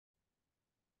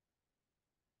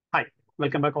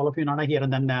Welcome back, all of you. Nana here,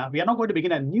 and then we are now going to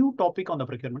begin a new topic on the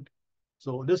procurement.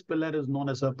 So this pillar is known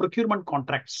as procurement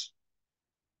contracts.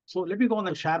 So let me go on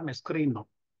and share my screen now.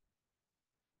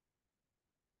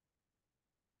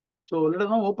 So let us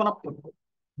now open up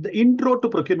the intro to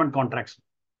procurement contracts.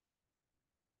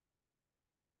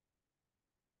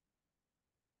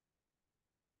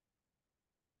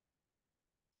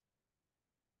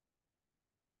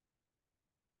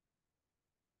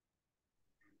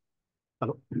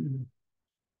 Hello.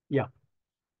 Yeah.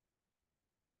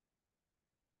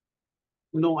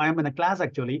 No, I am in a class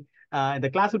actually. The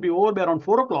class will be over by around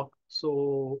 4 o'clock.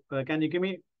 So can you give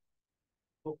me?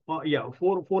 Yeah,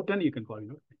 4:10. You can call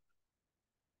me.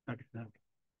 Okay.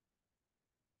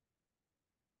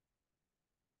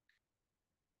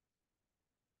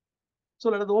 So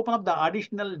let us open up the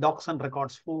additional docs and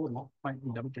records for no. Fine,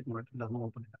 double check. No, it does not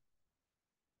open it.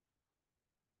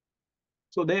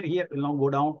 So there, here will now go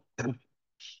down.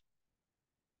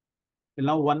 Will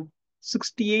now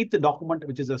 168th document,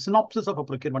 which is a synopsis of a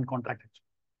procurement contract.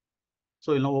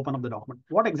 So you'll now open up the document.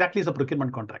 What exactly is a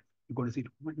procurement contract? You're going to see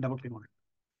double click on it.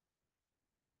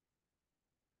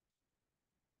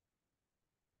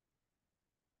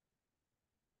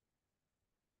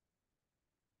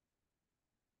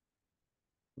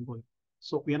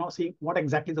 So we are now seeing what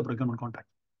exactly is the procurement contract.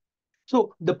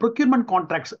 So the procurement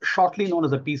contracts, shortly known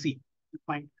as a PC,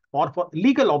 fine, or for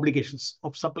legal obligations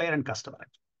of supplier and customer.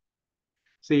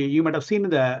 See, you might have seen in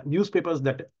the newspapers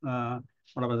that the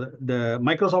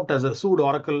Microsoft has sued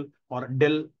Oracle or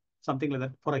Dell, something like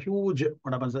that, for a huge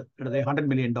 $100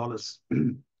 million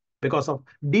because of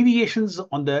deviations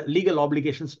on the legal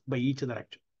obligations by each other.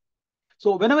 Actually,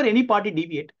 so whenever any party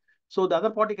deviate, so the other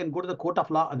party can go to the court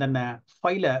of law and then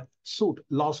file a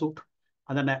lawsuit,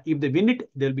 and then if they win it,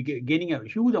 they'll be gaining a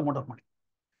huge amount of money.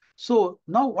 So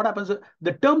now what happens?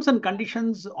 The terms and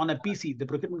conditions on a PC, the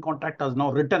procurement contract, is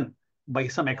now written by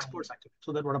some experts actually.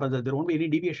 So that what happens? There won't be any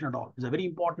deviation at all. It's a very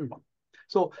important one.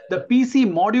 So the PC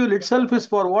module itself is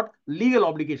for what? Legal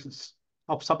obligations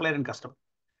of supplier and customer.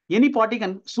 Any party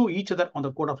can sue each other on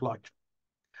the court of law.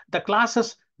 The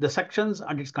classes, the sections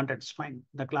and its contents, fine.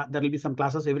 There will be some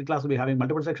classes. Every class will be having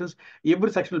multiple sections.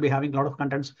 Every section will be having a lot of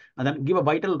contents, and then give a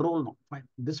vital role. No, fine.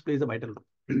 This plays a vital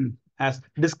role as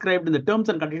described in the terms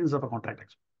and conditions of a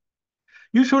contract.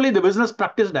 Usually, the business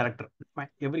practice director. Fine.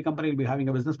 Every company will be having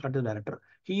a business practice director.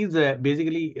 He is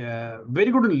basically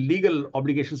very good in legal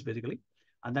obligations, basically,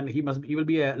 and then he will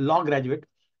be a law graduate,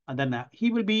 and then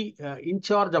he will be in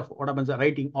charge of what happens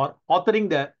writing or authoring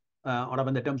the what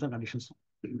happens the terms and conditions.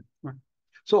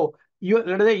 So you're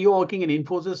working in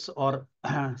Infosys or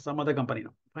some other company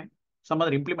now, right? Some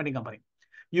other implementing company.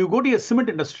 You go to a cement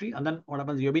industry, and then what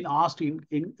happens? You've been asked to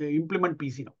implement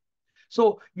PC now.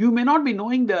 So you may not be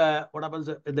knowing the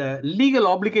legal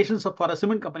obligations for a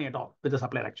cement company at all with the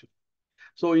supplier actually.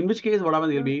 So in which case, what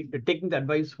happens? You'll be taking the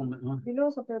advice from.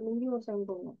 Below supplier, or send.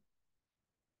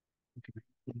 Okay.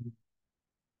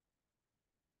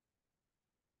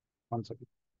 1 second.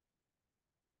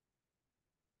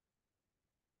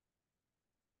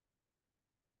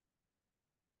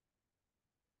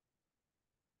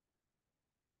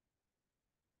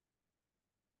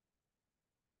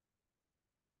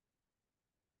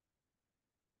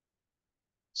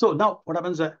 So now what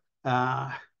happens?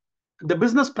 The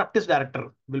business practice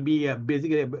director will be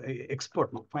basically an expert,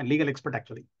 fine, legal expert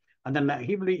actually. And then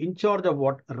he will be in charge of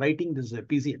what? Writing this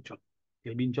PC actually.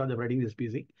 He'll be in charge of writing this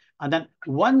PC. And then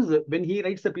once when he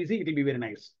writes the PC, it will be very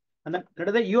nice. And then let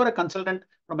us say you are a consultant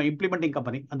from an implementing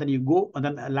company, and then you go and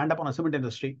then land upon a cement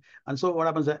industry. And so what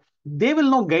happens? They will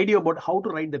now guide you about how to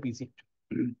write the PC.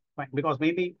 Fine, because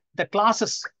maybe the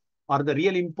classes are the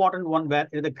real important one where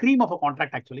the cream of a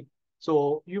contract actually.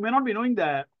 So you may not be knowing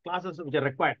the classes which are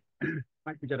required,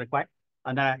 right, which are required,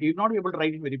 and you will not be able to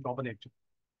write it very properly actually.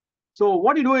 So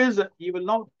what you do is you will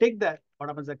now take the what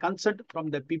happens the consent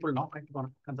from the people now, right?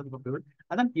 Consent from people,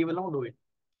 and then you will now do it.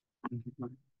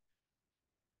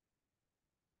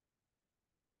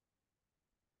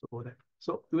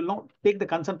 So you will now take the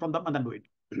consent from them and then do it.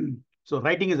 So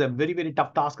writing is a very, very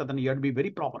tough task, and then you have to be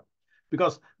very proper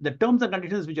because the terms and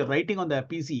conditions which you're writing on the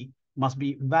PC must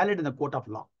be valid in the court of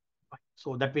law.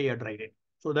 So that way you have to write it.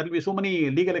 So there will be so many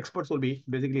legal experts will be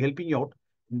basically helping you out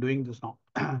in doing this now.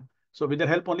 So with their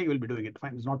help only, you will be doing it.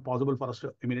 Fine. It's not possible for us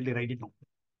to immediately write it now.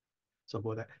 So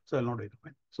go there. So I'll not do it.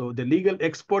 Fine. So the legal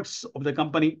experts of the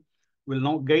company will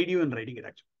now guide you in writing it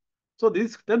actually. So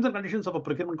these terms and conditions of a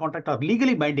procurement contract are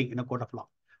legally binding in a court of law.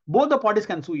 Both the parties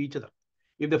can sue each other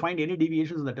if they find any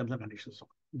deviations in the terms and conditions. So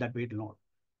that way it will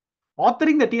not.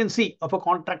 Authoring the TNC of a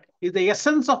contract is the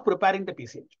essence of preparing the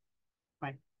PCH.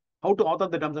 Fine. How to author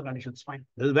the terms and conditions? Fine.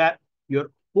 This is where your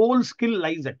whole skill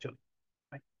lies actually,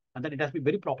 right? And then it has to be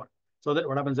very proper. So that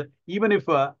what happens, even if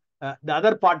the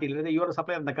other party, let's say you are a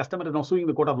supplier and the customer is now suing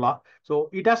the court of law, so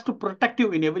it has to protect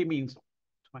you in every means.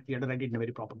 You have to write it in a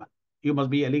very proper manner. You must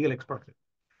be a legal expert.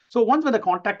 So once when the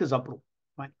contract is approved,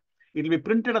 fine, it will be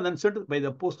printed and then sent by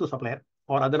the post to supplier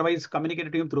or otherwise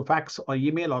communicated to him through fax or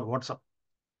email or WhatsApp.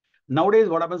 Nowadays,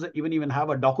 what happens, even have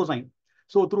a DocuSign.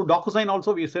 So through DocuSign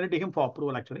also, we send it to him for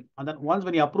approval actually. And then once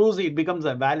when he approves, it becomes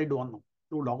a valid one now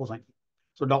through DocuSign.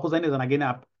 So DocuSign is an again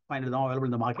app, fine, is now available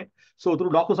in the market. So through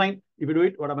DocuSign, if you do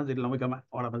it, what happens, it will now become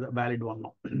a valid one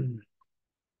now.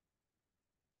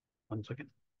 1 second.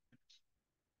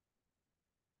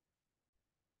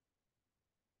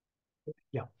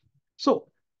 Yeah. So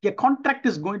a contract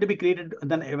is going to be created. And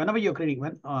then whenever you're creating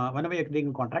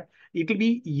a contract, it will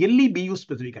be LEBU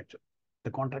specific actually.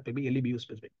 The contract will be LEBU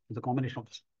specific. It's a combination of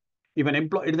this. If it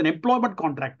is an employment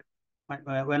contract,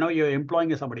 whenever you're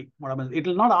employing somebody, what happens, it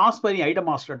will not ask for any item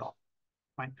master at all.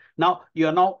 Fine. Now you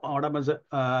are now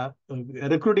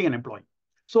recruiting an employee.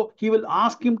 So he will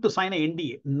ask him to sign an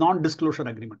NDA, non-disclosure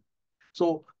agreement.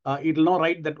 So it will not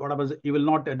write that what happens, he will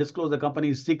not disclose the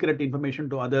company's secret information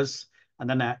to others, and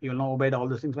then you will not obey all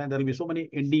those things. There will be so many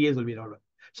NDAs will be involved.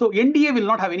 So NDA will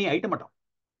not have any item at all.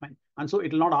 Fine. And so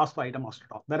it will not ask for item master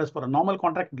at all. Whereas for a normal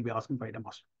contract, it will be asking for item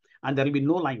master. And there will be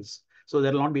no lines. So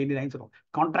there will not be any lines at all.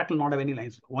 Contract will not have any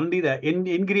lines. Only the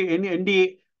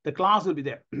NDA, the clause will be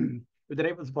there. With the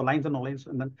reference for lines and no lines.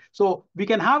 And then, so we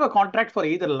can have a contract for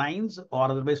either lines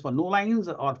or otherwise for no lines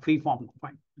or free form.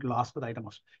 Fine. It will ask for the item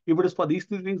master. If it is for these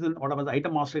 3 things, then whatever the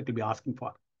item master it will be asking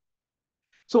for.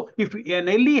 So if an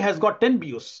LE has got 10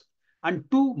 BUs and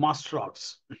 2 master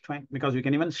routes, fine, because we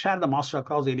can even share the master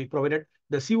across LE provided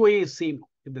the COA is same.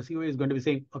 If the COA is going to be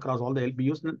same across all the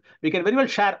LBUs, then we can very well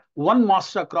share one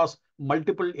master across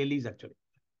multiple LEs actually.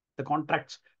 The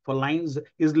contracts for lines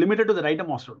is limited to the item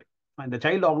master only. And the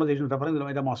child organization is referring to the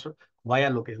item master via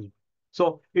location.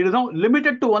 So it is now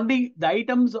limited to only the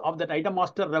items of that item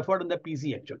master referred in the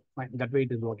PC actually. Fine. That way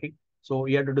it is working. So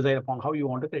you have to decide upon how you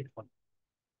want to create one.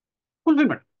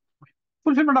 Fulfillment.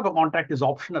 Fulfillment of a contract is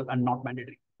optional and not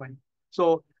mandatory. Fine.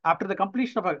 So after the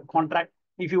completion of a contract,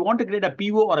 if you want to create a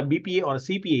PO or a BPA or a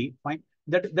CPA, fine,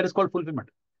 that is called fulfillment.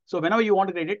 So whenever you want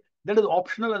to create it, that is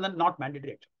optional and then not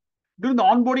mandatory actually. During the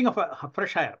onboarding of a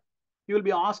fresh hire, you will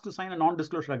be asked to sign a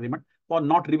non-disclosure agreement for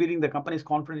not revealing the company's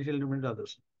confidential information to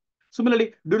others.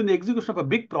 Similarly, during the execution of a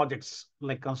big projects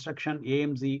like construction,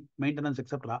 AMZ, maintenance,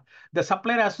 etc., the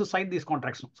supplier has to sign these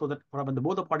contracts so that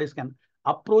both the parties can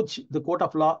approach the court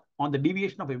of law on the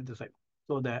deviation of every side.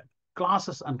 So the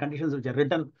clauses and conditions which are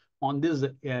written on this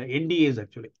NDAs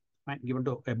actually, fine, given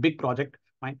to a big project,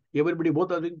 fine, everybody, both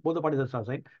the parties are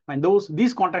signed, and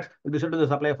these contracts will be sent to the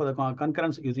supplier for the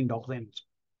concurrence using DocuSign.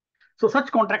 So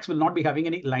such contracts will not be having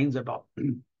any lines at all.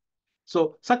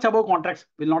 So such above contracts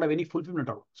will not have any fulfillment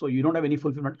at all. So you don't have any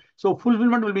fulfillment. So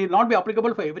fulfillment will not be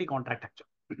applicable for every contract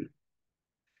actually.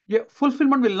 Yeah,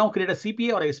 fulfillment will now create a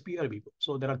CPA or a SPA or a BPO.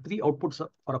 So there are 3 outputs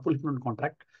for a fulfillment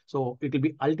contract. So it will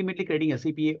be ultimately creating a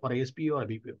CPA or a SPA or a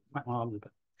BPO.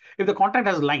 If the contract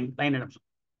has line items,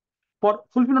 for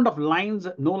fulfillment of lines,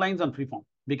 no lines on free form,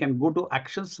 we can go to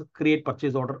actions, create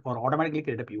purchase order, or automatically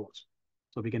create a PO also.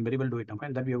 So we can very well do it.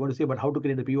 Okay? That we are going to see about how to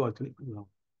create the PO actually.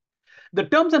 The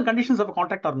terms and conditions of a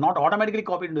contract are not automatically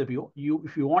copied into the PO.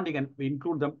 If you want, you can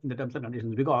include them in the terms and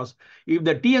conditions, because if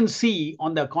the TNC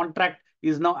on the contract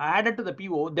is now added to the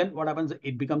PO, then what happens?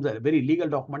 It becomes a very legal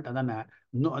document, and then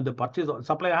the purchase or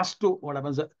supplier has to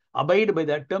abide by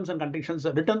the terms and conditions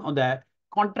written on the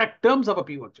contract terms of a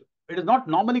PO. It is not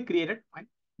normally created, fine,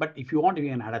 but if you want, you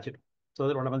can attach it. So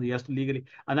that what happens? Yes, legally,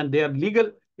 and then they are legal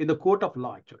in the court of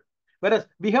law actually. Whereas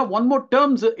we have one more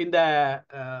terms in the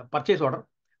purchase order.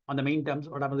 On the main terms,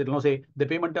 what happens? It will now say the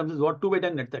payment terms is what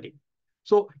 2/10 net 30.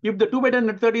 So if the 2/10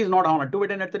 net 30 is not honored,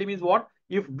 2/10 net 30 means what?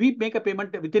 If we make a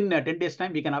payment within 10 days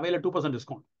time, we can avail a 2%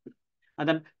 discount. And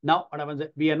then now what happens?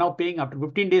 We are now paying after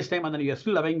 15 days time, and then you are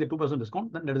still availing the 2%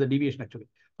 discount. Then there is a deviation actually.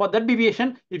 For that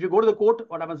deviation, if you go to the court,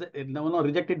 what happens? It will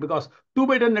reject it because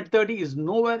 2/10 net 30 is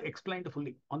nowhere explained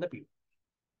fully on the PO.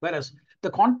 Whereas the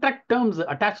contract terms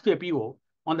attached to a PO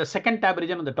on the second tab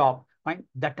region on the top, fine,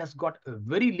 that has got a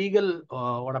very legal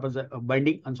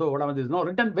binding, and so what happens is now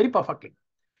written very perfectly.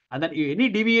 And then any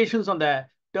deviations on the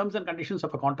terms and conditions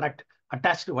of a contract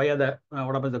attached via the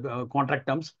contract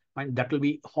terms, fine, that will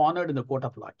be honored in the court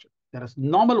of law. There are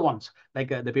normal ones like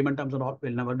the payment terms and all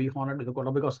will never be honored in the court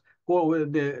of law, because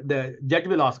the judge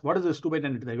will ask, what is this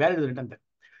 2/10? Where is it written there?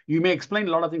 You may explain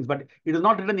a lot of things, but it is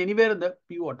not written anywhere in the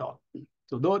PO at all.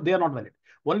 So though they are not valid.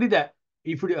 Only that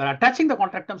if you are attaching the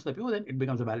contract terms to the PO, then it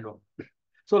becomes a valid one.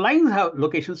 So lines have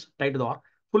locations tied to the OR.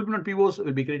 fulfillment POs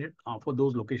will be created for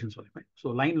those locations only. Right? So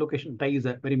line location tie is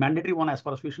a very mandatory one as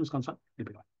far as fusion is concerned.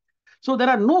 So there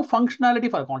are no functionality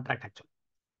for a contract actually.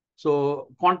 So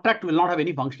contract will not have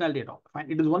any functionality at all. Fine.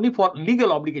 It is only for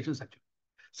legal obligations actually.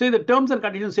 Say the terms and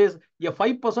conditions says a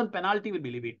 5% penalty will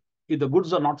be levied if the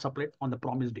goods are not supplied on the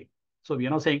promised date. So we are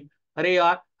not saying, "Arey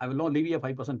yaar, I will not levy a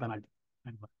 5% penalty."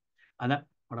 And then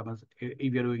what happens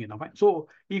if you're doing it now? Fine. So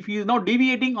if he is now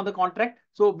deviating on the contract,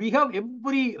 so we have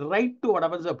every right to what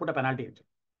happens put a penalty.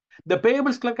 The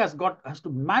payables clerk has to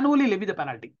manually levy the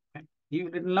penalty. Okay? He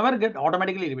will never get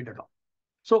automatically levied at all.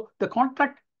 So the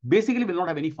contract basically will not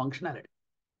have any functionality.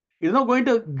 It is not going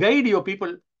to guide your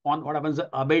people on what happens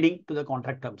abiding to the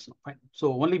contract terms. Fine.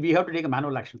 So only we have to take a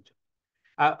manual action.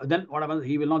 Then what happens?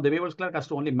 He will not. The payables clerk has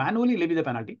to only manually levy the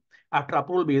penalty after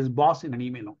approval by his boss in an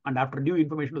email and after due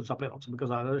information to the supplier also, because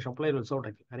other supplier will sort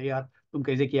like, "Arey yaar, tum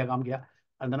kaise kiya kaam kiya?"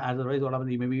 And then otherwise what happens?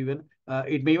 He may be even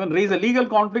it may even raise a legal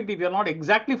conflict if you are not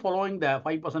exactly following the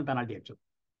 5% penalty actually.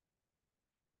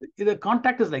 The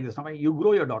contract is like this. You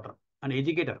grow your daughter and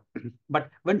educate her, but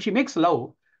when she makes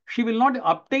love, she will not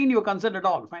obtain your consent at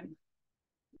all. Fine.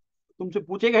 तुमसे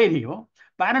पूछेगा ही नहीं हो.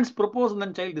 Parents propose and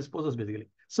then child disposes basically.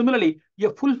 Similarly,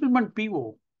 your fulfillment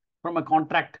PO from a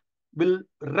contract will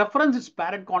reference its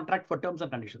parent contract for terms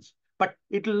and conditions, but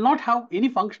it will not have any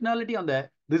functionality on the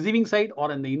receiving side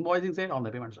or in the invoicing side or on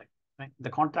the payment side. Right? The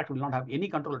contract will not have any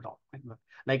control at all. Right?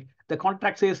 Like the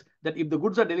contract says that if the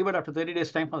goods are delivered after 30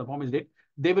 days time from the promised date,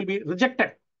 they will be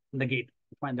rejected in the gate.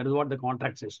 Fine. That is what the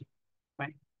contract says.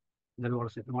 Fine. That is what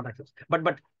it says, not access.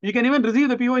 But you can even receive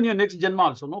the PO in your next Janma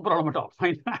also, no problem at all.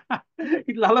 Fine.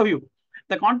 It will allow you.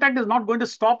 The contract is not going to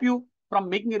stop you from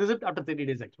making a receipt after 30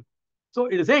 days actually. So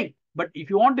it is saying, but if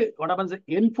you want to, what happens,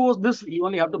 enforce this, you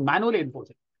only have to manually enforce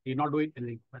it. You not do it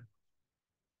anything.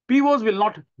 POs will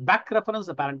not back reference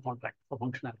the parent contract for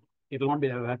functionality. It will not be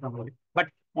there. But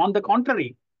on the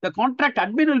contrary, the contract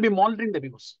admin will be monitoring the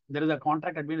POs. There is a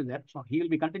contract admin there. So he will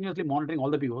be continuously monitoring all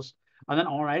the POs. And then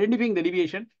on identifying the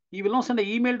deviation, he will not send an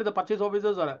email to the purchase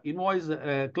officers or invoice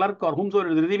clerk or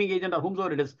whomsoever, the receiving agent or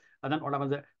whomsoever it is. And then what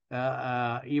happens,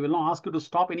 he will not ask you to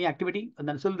stop any activity. And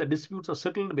then still the disputes are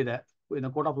settled with in the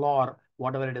court of law or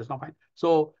whatever it is. Not fine.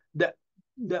 So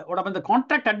what happens, the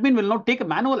contract admin will not take a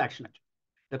manual action. Actually.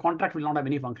 The contract will not have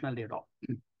any functionality at all.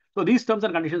 So these terms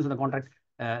and conditions in the contract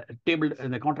table,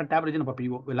 in the contract tab region of a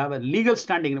PO will have a legal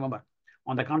standing. Remember,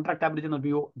 on the contract tab region of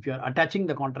PO, if you are attaching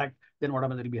the contract, then what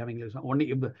happens? It will be having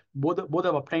only if both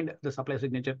have obtained the supplier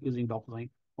signature using DocuSign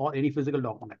or any physical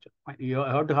document. Actually, you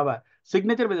have to have a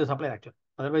signature with the supplier. Actually,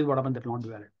 otherwise, what happens? That will not be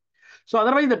valid. So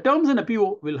otherwise, the terms in a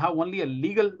PO will have only a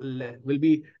will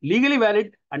be legally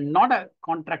valid and not a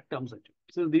contract terms. Actually.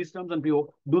 Since these terms and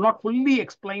PO do not fully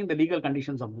explain the legal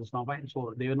conditions of this now, fine.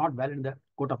 So they are not valid in the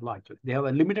court of law actually. They have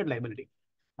a limited liability.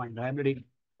 Fine, liability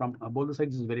from both the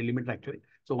sides is very limited actually.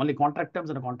 So only contract terms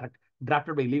and a contract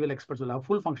drafted by legal experts will have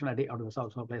full functionality out of the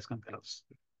suppliers concurrence.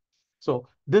 So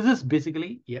this is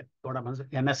basically what happens,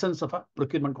 an essence of a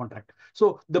procurement contract.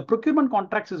 So the procurement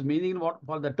contracts is meaning what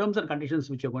for the terms and conditions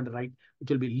which you're going to write,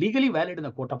 which will be legally valid in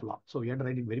the court of law. So you have to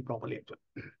write it very properly actually.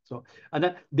 So and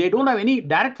then they don't have any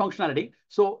direct functionality.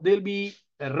 So they'll be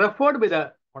referred with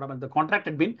the what happens, the contract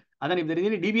admin. And then if there is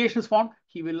any deviations found,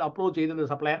 he will approach either the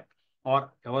supplier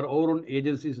or our own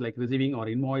agencies like receiving or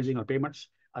invoicing or payments.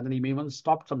 And then he may even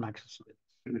stop some actions.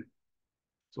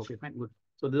 So okay, fine, good.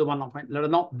 So this is one of fine. Let us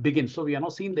now begin. So we are now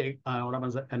seeing the what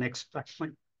happens an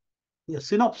extraction, the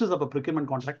synopsis of a procurement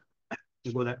contract.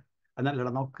 You go there, and then let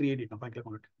us now create it. Now, click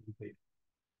on it.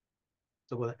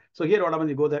 So go there. So here what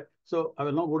happens? You go there. So I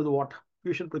will now go to the what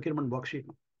Fusion procurement worksheet.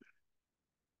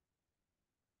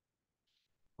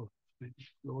 Okay,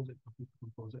 close it.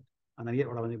 Close it. And then here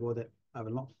what happens? You go there. I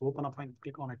will now open up and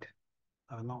click on it.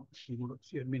 I will now go to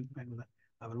see admin.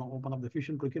 I will now open up the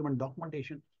Fusion procurement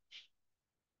documentation.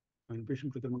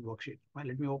 Fusion procurement worksheet. Fine,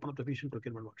 let me open up the Fusion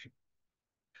procurement worksheet.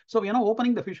 So we are now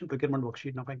opening the Fusion procurement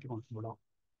worksheet. Now, thank you. Go down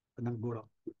and then go down.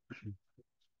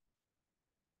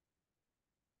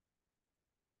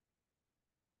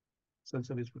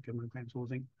 Self-service procurement and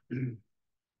sourcing.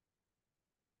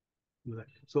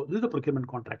 So this is the procurement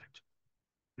contract.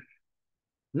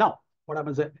 Now, what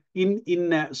happens in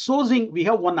sourcing? We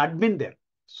have one admin there.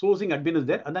 Sourcing admin is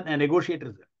there, and then a negotiator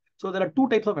is there. So there are two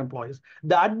types of employees.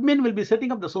 The admin will be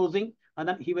setting up the sourcing, and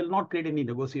then he will not create any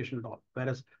negotiation at all.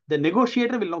 Whereas the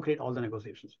negotiator will not create all the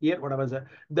negotiations. Here, what happens?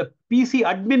 The PC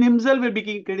admin himself will be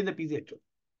creating the PC actually.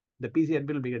 The PC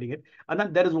admin will be getting it. And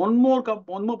then there is one more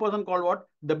person called what?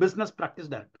 The business practice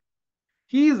director.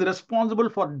 He is responsible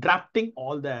for drafting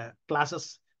all the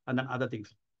classes and then other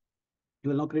things. He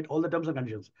will now create all the terms and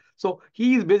conditions. So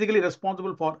he is basically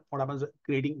responsible for what happens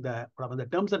creating the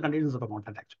terms and conditions of a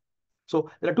contract actually. So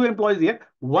there are two employees here.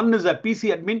 One is a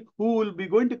PC admin who will be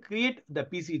going to create the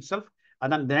PC itself.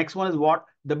 And then the next one is what?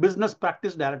 The business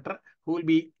practice director who will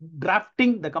be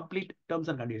drafting the complete terms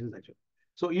and conditions actually.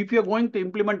 So if you're going to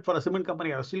implement for a cement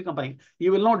company or a steel company,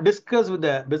 you will not discuss with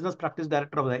the business practice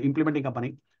director of the implementing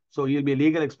company. So you'll be a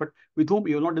legal expert with whom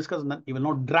you will not discuss, and then you will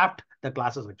not draft the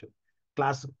classes actually.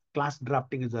 Class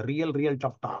drafting is a real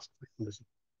tough task. That's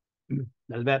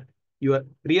where your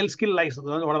real skill lies.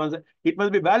 It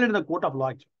must be valid in the court of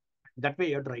law. That way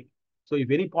you're right. So if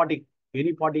any party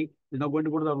is not going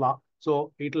to go to the law,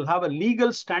 so it will have a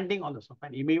legal standing on this.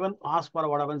 And you may even ask for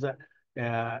what happens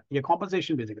a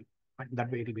compensation basically.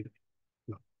 That way it will be.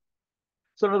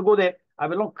 So let's go there. I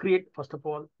will not create, first of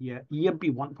all,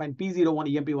 EMP1, fine, P01,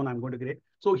 EMP1 I'm going to create.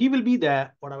 So he will be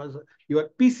the, your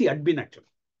PC admin actually.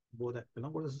 Go there,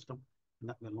 go to the system.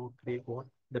 That will not create what?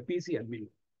 The PC admin.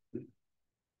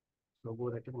 So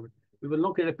go there, we will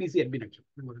not create a PC admin actually.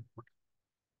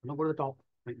 Now go to the top,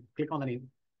 click on the name.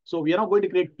 So we are now going to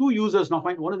create two users now.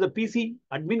 Fine. One is the PC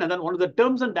admin and then one is the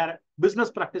terms and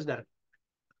business practice director.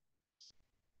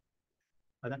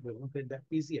 And then we will create the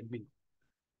PC admin.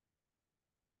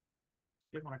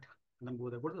 Click on it and then go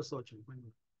there. Go to the search.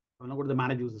 I'm now go to the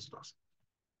manage users task.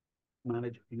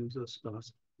 Manage users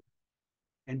task.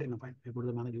 Enter now. Fine. Go to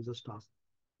the manage users task.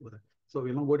 Go there. So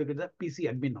we're now going to create the PC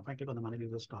admin now. Fine. Click on the manage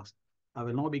users task. I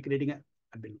will now be creating an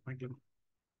admin. Fine. Click on.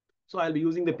 So I'll be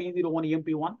using the P01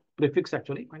 EMP1 prefix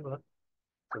actually. Fine. Go there.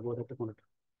 So go there. Click on it.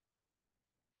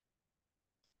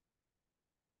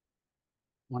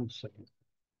 1 second.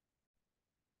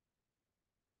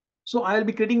 So I'll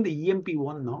be creating the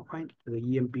EMP1 now, right? The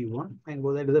EMP1 and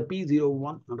go there to the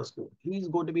P01 underscore. He's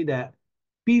going to be the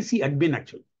PC admin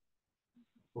actually.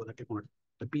 Go there, click on it.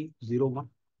 The P01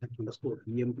 underscore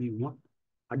EMP1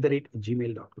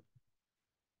 @gmail.com.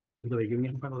 So we're giving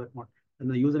it and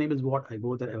the username is what? I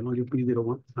go there, I will not give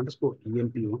P01 underscore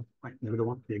EMP1. Right, there is the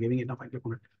one. They're giving it now. I click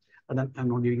on it. And then I'm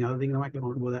not giving another thing now. I click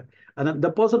on it, go there. And then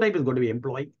the person type is going to be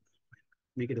employee.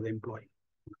 Make it as employee.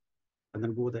 And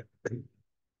then go there.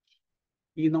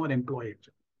 He is now an employee.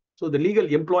 So the legal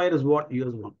employer is what?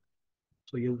 Here's one.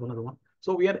 So here's one other one.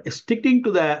 So we are sticking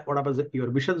to the what happens your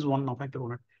visions one now. If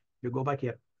you go back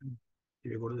here,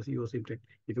 if you go to the CEO same thing.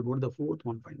 If you go to the fourth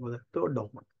one, find the third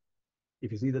document.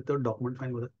 If you see the third document,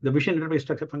 find the vision interface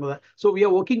structure. Find that. So we are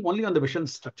working only on the vision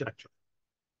structure actually.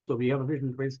 So we have a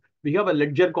vision interface. We have a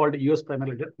ledger called US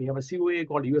primary ledger. We have a COA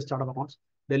called US chart of accounts.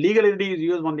 The legal entity is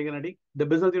US one legal entity. The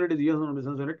business unit is US one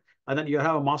business unit. And then you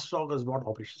have a master org as what?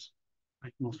 Operations.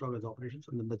 Right? Master org is operations.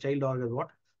 And then the child org is what?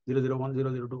 001,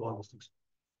 002, all those things.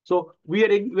 So we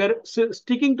are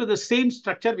sticking to the same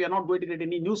structure. We are not going to create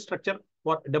any new structure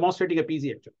for demonstrating a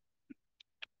PC actually.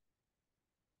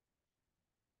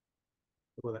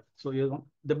 So here's one.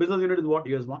 The business unit is what?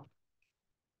 Here's one.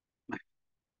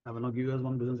 I will not give you as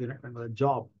one business unit. And the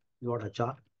job is what?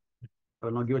 HR. I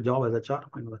will not give a job as HR.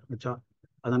 HR.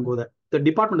 And then go there. The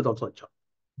department is also HR.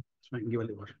 So I can give a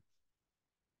version.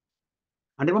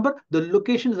 And remember, the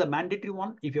location is a mandatory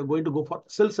one if you're going to go for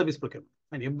self-service procurement.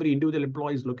 And every individual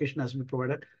employee's location has to be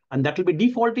provided. And that will be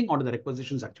defaulting onto the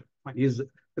requisitions actually. His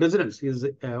residence, his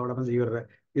what happens here,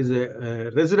 his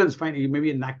residence, fine. He may be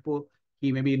in Nagpur,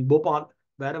 he may be in Bhopal,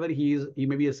 wherever he is, he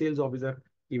may be a sales officer,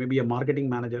 he may be a marketing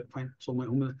manager, fine.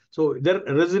 So their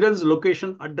residence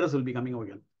location address will be coming over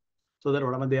again. So that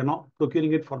whatever they are not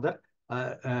procuring it for their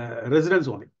residence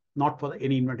only, not for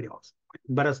any inventory house.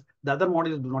 Whereas the other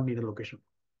modules do not need a location.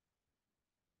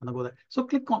 Go there. So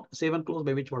click on save and close,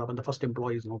 by which what happened, the first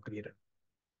employee is now created.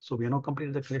 So we are now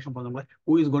completed the creation for the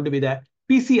who is going to be the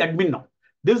PC admin now.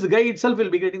 This guy itself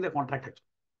will be getting the contract actually.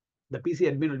 The PC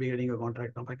admin will be getting a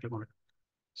contract now. I click on it.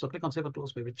 So click on save and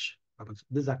close, by which happens.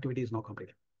 This activity is now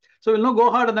completed. So we'll now go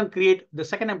ahead and then create the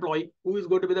second employee who is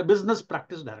going to be the business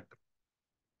practice director.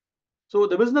 So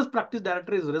the business practice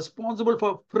director is responsible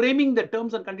for framing the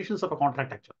terms and conditions of a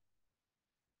contract actually.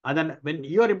 And then when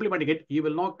you are implementing it, you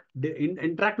will not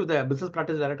interact with the business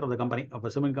practice director of the company, of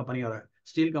a cement company or a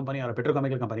steel company or a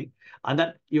petrochemical company. And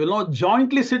then you will not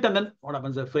jointly sit and then what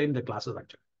happens, frame the classes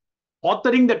actually.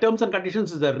 Authoring the terms and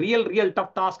conditions is a real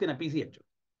tough task in a PC actually.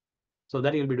 So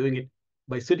that you'll be doing it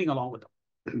by sitting along with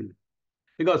them.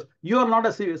 Because you are not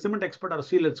a cement expert or a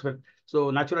steel expert. So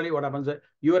naturally what happens,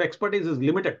 your expertise is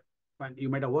limited. And you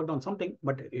might have worked on something,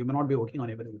 but you may not be working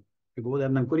on everything. You go there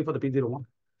and then query for the P01.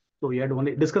 So we had to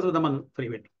only discuss with them on free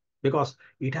waiting because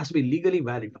it has to be legally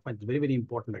valid. It's very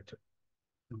important actually.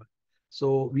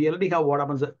 So we already have what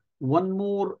happens. one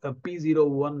more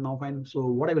P01 now fine. So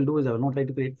what I will do is I will not try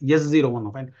to create S01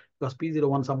 now fine, because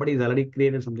P01 somebody has already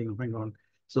created something now fine.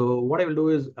 So what I will do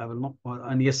is I will not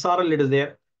and SRL it is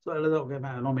there. So I'll okay,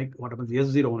 I will not make what happens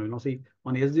S01. You know, see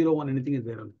on S01 anything is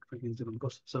there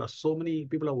because so there are so many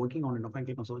people are working on it. Now fine,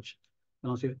 click on search. You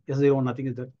know, see S01 nothing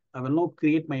is there. I will now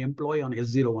create my employee on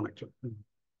S01 actually.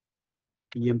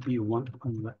 EMP1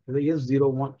 the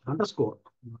S01 underscore.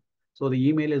 So the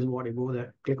email is what I go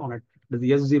there, click on it.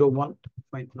 The S01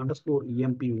 fine underscore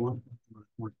EMP1.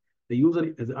 The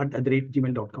user is at the rate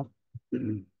gmail.com.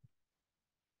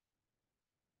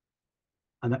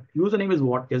 And the username is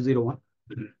what? S01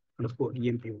 underscore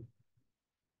EMP1.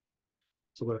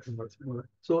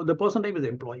 So the person name is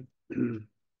employee. And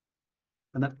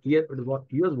then here it is what?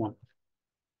 US1.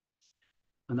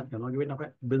 And then give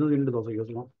it business unit is also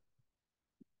US1.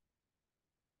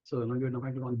 So now you know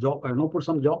on job, no put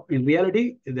some job. In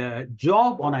reality, the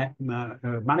job on a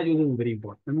manager is very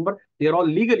important. Remember, they are all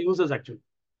legal users actually.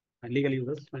 And legal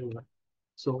users.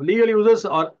 So legal users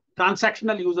are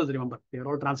transactional users. Remember, they are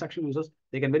all transaction users.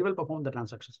 They can very well perform the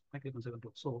transactions.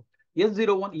 So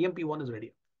S01 EMP1 is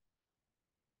ready.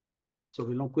 So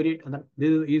we'll now query it, and then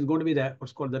this is going to be the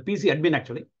what's called the PC admin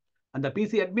actually, and the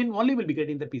PC admin only will be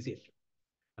creating the PC.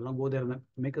 I'll now go there and then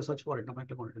make a search for it. Now I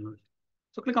click on it.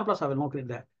 So click on plus. I will now create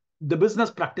that. The business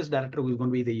practice director who is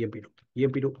going to be the EMP2.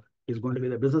 EMP2 is going to be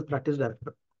the business practice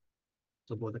director.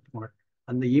 So go that one.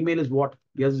 And the email is what?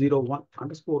 S01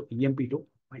 underscore EMP2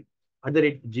 at the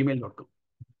rate gmail.com.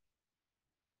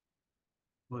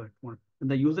 And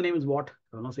the username is what?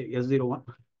 I will now say S01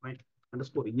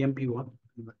 underscore EMP1.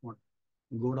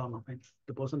 Go down.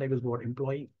 The person type is what?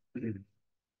 Employee. And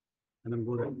then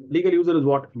go there. Legal user is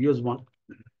what? US1.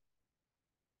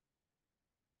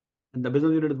 And the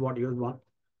business unit is what? US1.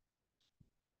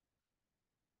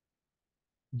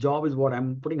 Job is what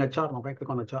I'm putting HR now. If I click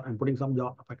on HR, I'm putting some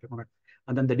job. If I click on it,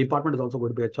 and then the department is also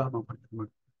going to be HR now.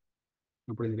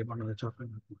 I'm putting the department of HR.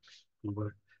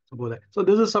 So go there. So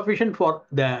this is sufficient for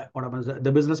the what happens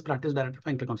the business practice director. If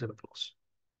I click on save and close.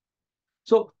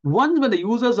 So once when the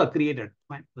users are created,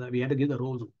 fine, we have to give the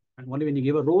roles. And only when you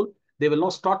give a role, they will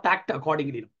not start act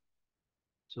accordingly.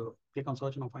 So click on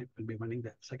search now. Fine, we'll be finding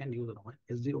the second user now.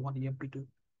 S01 EMP2.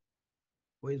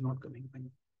 Why is not coming? When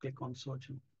you click on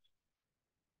search.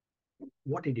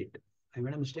 What he did? I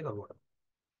made a mistake or what?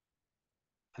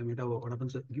 I made a what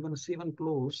happens? Given a save and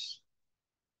close,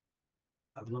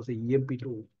 I will now say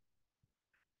EMP2,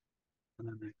 and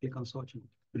then I click on search.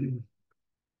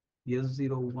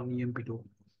 S01 EMP2,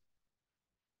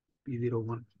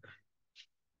 P01.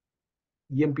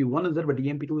 EMP1 is there, but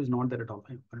EMP2 is not there at all.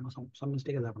 I don't know, some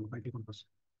mistake has happened. If I click on this,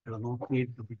 I will not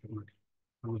create the picture.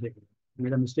 I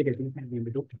made a mistake, I think,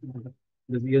 EMP2.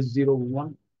 This is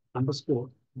S01 underscore.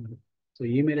 So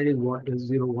email ID is what?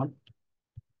 S01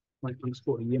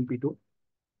 underscore EMP2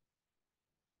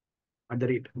 at the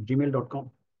rate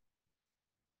gmail.com.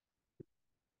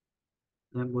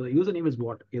 And the username is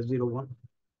what? S01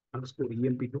 underscore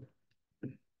EMP2.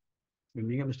 We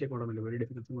make a mistake, what I will very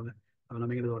difficult thing. I will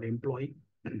make it about employee.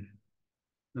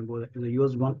 Then go there. The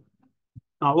US1.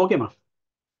 Okay, ma.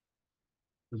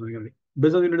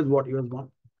 Business unit is what? US1.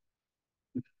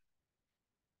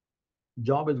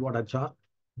 Job is what? HR.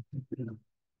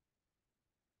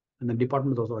 And the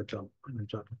department is also HR.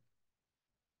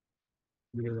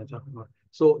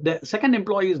 So the second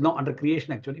employee is now under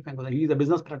creation actually. He is a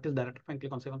business practice director. If I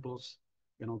click on save and close,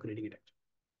 creating it actually.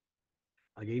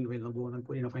 Again, we'll go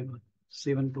and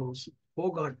save and close.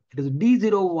 Oh God, it is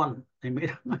D01. I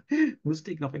made a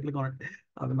mistake. Now if I click on it,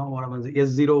 I will know what happens.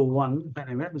 S01.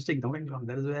 I made a mistake. Now I click on.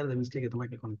 That is where the mistake is. Now I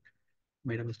click on.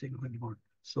 Made a mistake. Now I click on.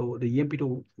 So the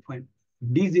EMP2 fine.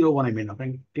 D01 I made. Now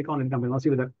I click on it. Now we'll see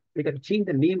whether we can change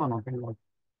the name or not.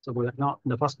 So now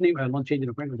the first name I will not change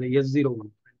it. The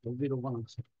S01. S01.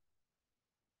 So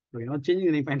you're not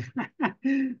changing the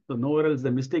name. So nowhere else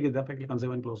the mistake is that I click on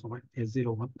 7 close. Now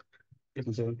S01. Click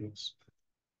on 7 close.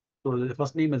 So the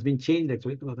first name has been changed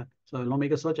actually. So I'll now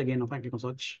make a search again. If I click on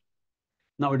search,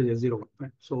 now it is S01.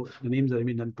 Right? So the names have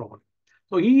been done properly.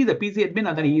 So he is a PC admin,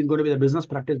 and then he is going to be the business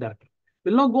practice director.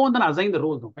 We'll now go and then assign the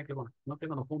roles. Now, click on it. Now click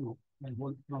on the phone now.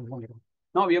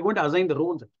 Now we are going to assign the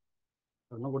roles.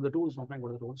 So now go to the tools. Now go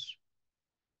to the tools.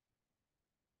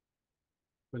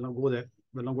 We'll now go there.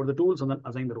 We'll now go to the tools and then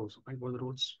assign the roles. Right? Go to the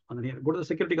roles and then here go to the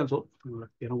security console.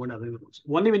 You're not going to assign the roles.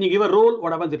 Only when you give a role,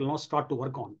 what happens? It will not start to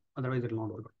work on. Otherwise, it will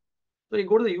not work on. So you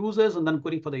go to the users and then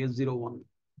query for the S01.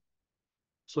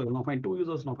 So you'll now find two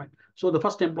users now find. So the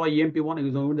first employee EMP1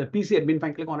 is going to the PC admin.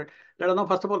 Fine, click on it. Let us know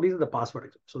first of all, this is the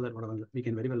password. So that what happens, we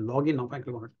can very well log in now. Fine,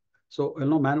 click on it. So we'll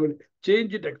now manually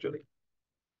change it actually.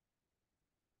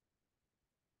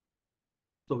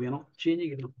 So we are not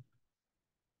changing it now.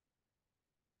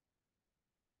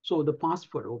 So the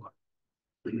password over.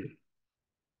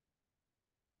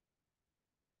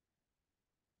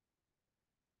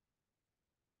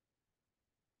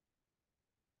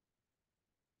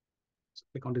 So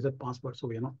click on reset password. So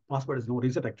we are not password is no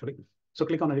reset actually. So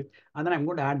click on it, and then I'm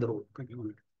going to add the role. Click on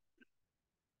it.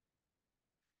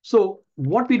 So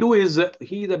what we do is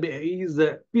he's the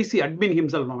PC admin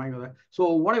himself.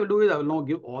 So what I will do is I will now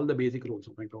give all the basic rules.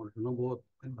 Go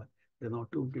now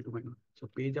to so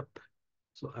page up.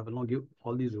 So I will now give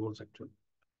all these rules actually.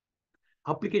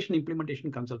 Application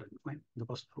implementation consultant. Fine. The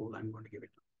first role I'm going to give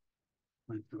it.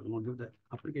 Fine. I will now give the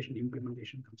application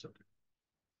implementation consultant.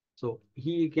 So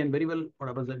he can very well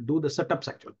do the setups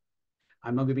actually.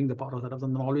 I'm not giving the power of setups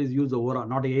and always use the Aura,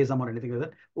 not ASM or anything like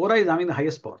that. Aura is having the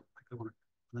highest power. Click on it.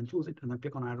 And then choose it and then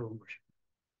click on add role version.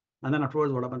 And then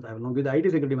afterwards, what happens? I will now give the IT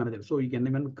security manager. So you can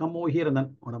even come over here and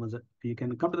then what happens? You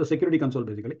can come to the security console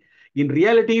basically. In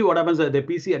reality, what happens? The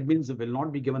PC admins will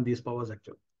not be given these powers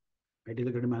actually. IT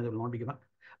security manager will not be given.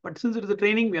 But since it is a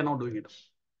training, we are not doing it.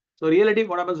 So reality,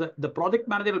 what happens? The project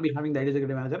manager will be having the IT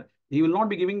security manager. He will not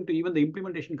be giving to even the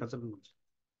implementation consultant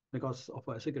because of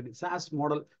a security. SaaS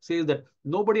model says that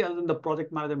nobody other than the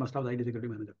project manager must have the IT security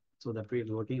manager. So that way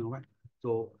it's working. Okay.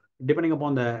 So depending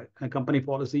upon the company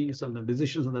policies and the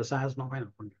decisions of the SaaS, no fine.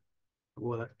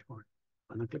 Go there,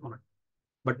 and then click on it.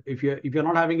 But if you're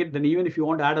not having it, then even if you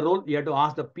want to add a role, you have to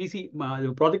ask the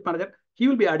the project manager. He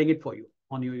will be adding it for you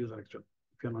on your user actually.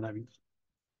 If you're not having this.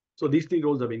 So these three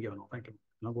roles are being given. Thank you.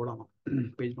 Now go down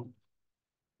page now.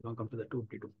 Now come to the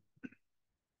 252.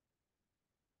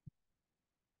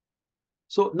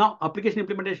 So now application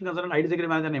implementation consultant, IT security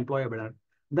manager, and employer better.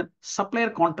 Then supplier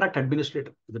contract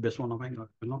administrator, the best one of mine.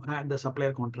 Add the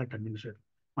supplier contract administrator.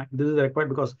 This is required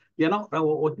because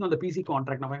working on the PC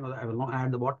contract. Now I will not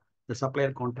add the what the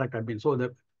supplier contract admin. So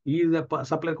he is the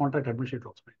supplier contract administrator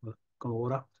also.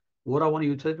 Aura one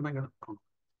you said.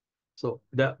 So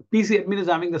the PC admin is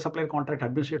having the supplier contract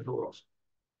administrator also.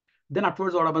 Then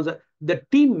afterwards, what happens? The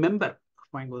team member.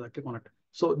 Fine, go there, click on it.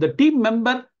 So the team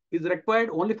member is required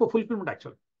only for fulfillment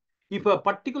actually. If a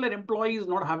particular employee is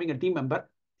not having a team member,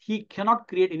 he cannot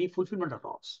create any fulfillment at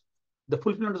all. The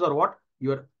fulfillments are what?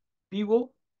 Your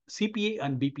PO, CPA,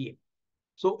 and BPA.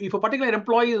 So if a particular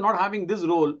employee is not having this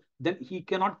role, then he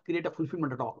cannot create a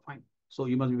fulfillment at all. Fine. So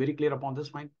you must be very clear upon this.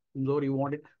 Fine. So you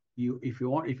want it. If you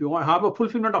want to have a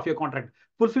fulfillment of your contract,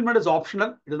 fulfillment is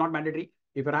optional. It is not mandatory.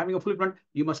 If you're having a fulfillment,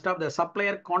 you must have the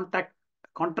supplier contract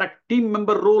team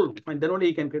member role. Fine. Then only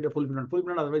you can create a fulfillment.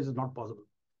 Fulfillment otherwise is not possible.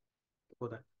 For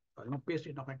that, I will not paste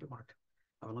it. Now I click on it.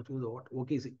 I will not choose the what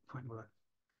OKC. Fine for that.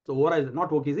 So Aura is not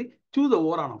OKC. Choose the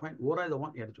Aura now. Fine. Aura is the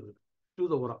one you have to choose it. Choose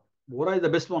the Aura. Aura is the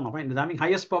best one. Fine. It's having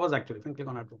highest powers actually. Fine. Click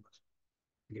on that focus.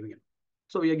 Giving it.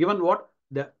 So we are given what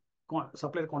the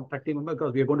supplier contract team member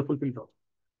because we are going to fulfill it all.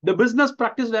 The business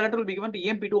practice director will be given to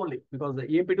EMP2 only because the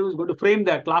EMP2 is going to frame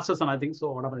the classes and I think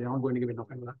so. Whatever they are not going to give it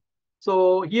nothing for that.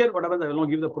 So here, whatever I will not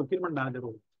give the procurement manager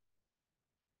role.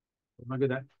 Not give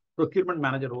that procurement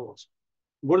manager role also.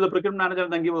 Go to the procurement manager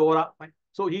and then give Aura. Fine.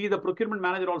 So he is the procurement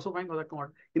manager also. Fine for that.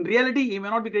 In reality, he may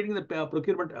not be creating the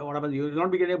procurement. Whatever you will not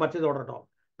be getting a purchase order at all.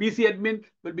 PC admin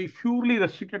will be purely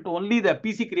restricted to only the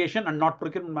PC creation and not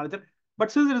procurement manager.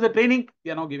 But since there is a training,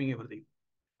 we are now giving everything.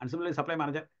 And similarly, supply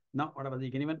manager. Now, whatever you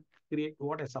can even create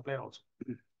what a supplier also.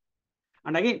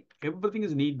 And again, everything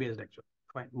is need based actually.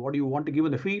 Fine. What do you want to give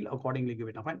in the field? Accordingly, give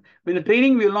it. Fine. With the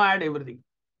training, we will not add everything.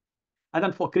 And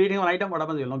then for creating an item, what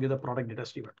happens? You will not give the product data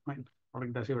steward. Fine.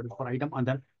 Product data steward for item, and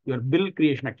then your bill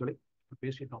creation actually.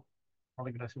 Paste it now.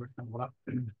 Product data steward.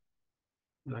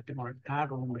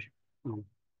 Add automation.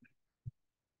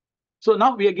 So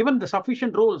now we are given the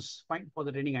sufficient roles, fine, for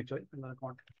the training actually. And then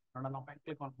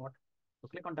click on what? So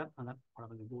click on done, and then what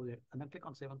happens? Go there, and then click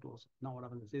on save and close. Now what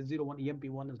happens? Say 01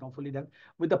 EMP1 is now fully done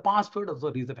with the password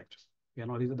also reset actually. We are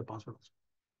now reset the password also.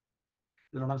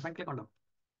 You know, fine. Click on done.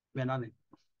 We are done it.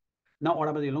 Now what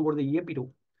happens? You'll go to the EMP2.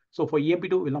 So for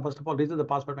EMP2, we'll now first of all reset the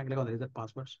password and click on the reset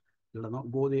passwords. You'll now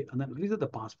go there and then reset the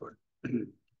password.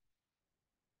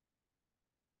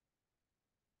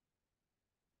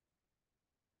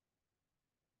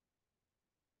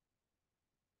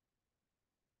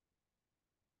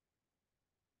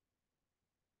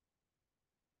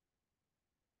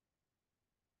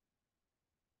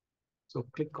 So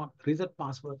click on reset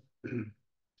password.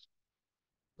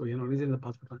 So reset the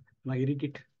password. Now edit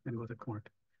it and go to command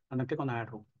and then click on the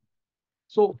add row.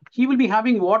 So he will be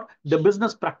having what? The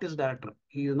business practice director.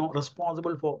 He is now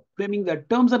responsible for framing the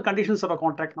terms and conditions of a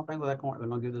contract. Now, will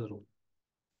not give this role.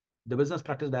 The business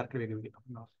practice director will give it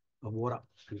of Aura.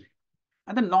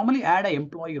 And then normally add an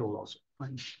employee role also.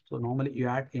 Fine. So normally you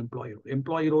add employee role.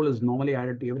 Employee role is normally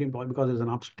added to every employee because it's an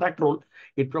abstract role.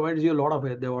 It provides you a lot of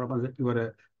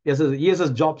your ESS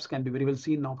jobs can be very well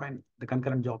seen now. Fine, the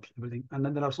concurrent jobs, everything, and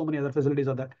then there are so many other facilities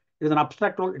of that. It is an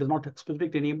abstract role. It is not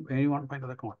specific to anyone. Fine,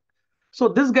 other one. So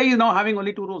this guy is now having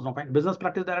only two roles now. Fine, business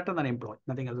practice director and then employee.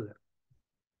 Nothing else is there.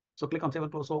 So click on save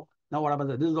and close. So now what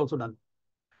happens? This is also done.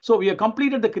 So we have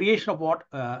completed the creation of what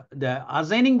the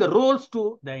assigning the roles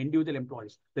to the individual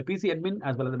employees, the PC admin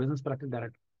as well as the business practice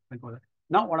director.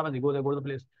 Now what happens? You go there, go to the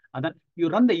place, and then you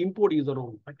run the import user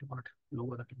role. Right?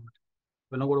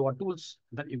 We'll now go to what tools.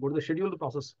 Then you go to the scheduled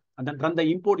process and then run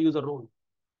the import user role.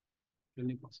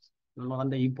 Process. We'll now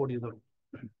run the import user role.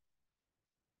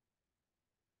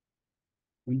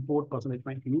 Import percentage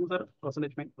point, user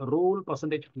percentage point, role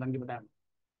percentage, and then give it a.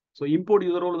 So import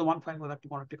user role is the one file that you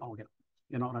want to click on again.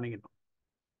 You're not running it.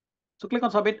 So click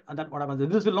on submit, and then what happens?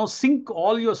 This will now sync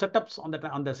all your setups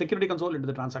on the security console into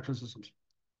the transaction systems.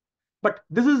 But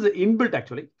this is inbuilt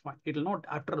actually. It will not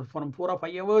after from 4 or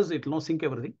 5 hours, it will not sync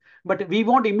everything. But we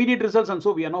want immediate results, and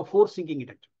so we are now force syncing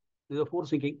it actually. This is a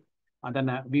force syncing, and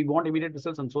then we want immediate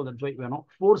results, and so that's why we are now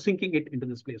force syncing it into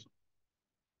this place.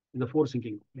 The force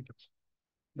syncing.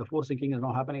 The force syncing is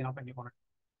now happening up and you want it.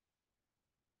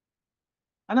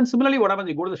 And then similarly, what happens?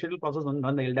 You go to the schedule process and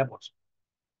run the LDAP also.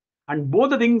 And both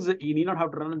the things you need not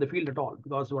have to run in the field at all,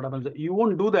 because what happens, you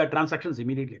won't do the transactions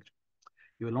immediately.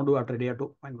 You will not do after a day or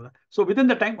two. Fine with that. So within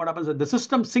the time, what happens is the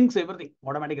system syncs everything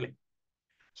automatically.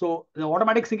 So the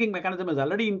automatic syncing mechanism is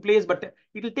already in place, but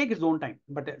it will take its own time.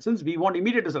 But since we want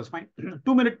immediate results, fine,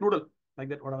 2-minute noodle like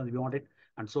that, what happens, we want it.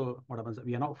 And so what happens,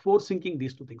 we are now force syncing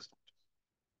these two things.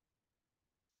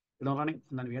 Running,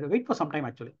 and then we have to wait for some time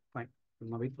actually. Fine.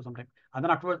 We'll wait for some time. And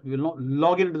then afterwards, we will now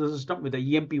log into the system with the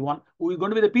EMP1, who is going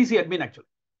to be the PC admin actually.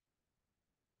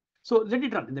 So let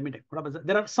it run in the meantime. What happens?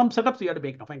 There are some setups you have to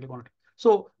make now. Fine, click on it.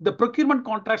 So the procurement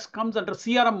contracts comes under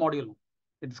CRM module.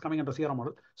 It is coming under CRM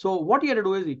module. So what you have to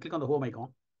do is you click on the home icon.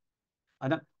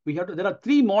 And then we have to, there are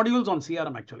 3 modules on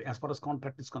CRM actually, as far as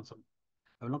contract is concerned.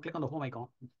 I will now click on the home icon.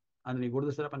 And then you go to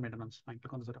the setup and maintenance. Fine,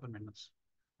 click on the setup and maintenance.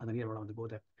 And then here, what happens? Go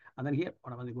there. And then here,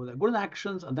 what happens? Go there. Go to the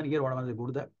actions. And then here, what happens? Go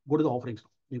to the offerings.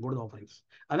 You go to the offerings.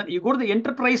 And then you go to the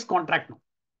enterprise contract now.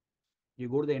 You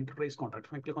go to the enterprise contract.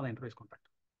 Fine, click on the enterprise contract.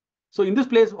 So in this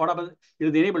place, what happens? It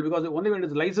is enabled because only when it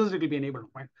is licensed, it will be enabled.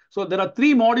 Right? So there are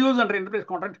 3 modules under enterprise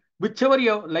contract. Whichever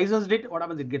you have licensed it, what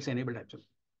happens? It gets enabled actually.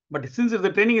 But since it's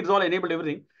the training, it's all enabled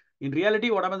everything. In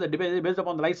reality, what happens? Based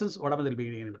upon the license, what happens? It will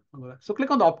be enabled. So click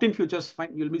on the opt-in futures. Fine.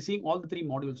 You'll be seeing all the 3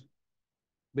 modules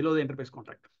below the enterprise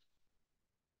contract.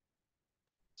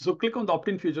 So click on the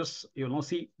opt-in futures. You will now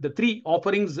see the 3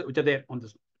 offerings which are there on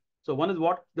this. So one is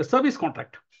what? The service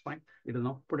contract. Fine. It is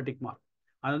now put a tick mark.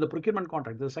 And then the procurement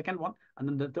contract, the second one, and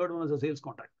then the third one is the sales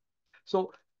contract.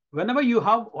 So whenever you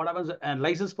have what happens a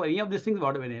license for any of these things,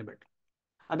 what have enabled.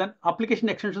 And then application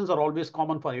extensions are always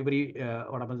common for every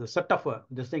what happens a set of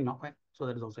this thing now. Right? So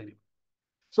that is also enabled.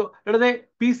 So let us say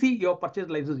PC, your purchase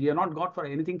license, you have not got for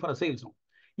anything for a sales now.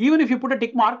 Even if you put a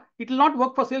tick mark, it will not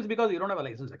work for sales because you don't have a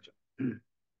license actually.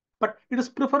 But it is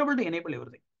preferable to enable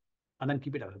everything and then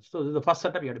keep it available. So this is the first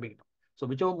setup you have to make it. So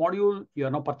whichever module you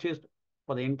are now purchased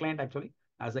for the end client actually,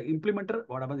 as an implementer,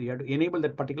 what happens? You have to enable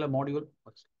that particular module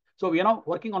first. So we are now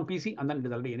working on PC and then it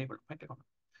is already enabled.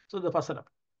 So the first setup.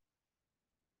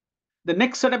 The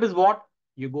next setup is what?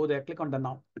 You go there, click on done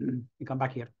now. You come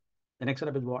back here. The next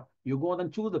setup is what? You go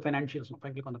and choose the financials. Now,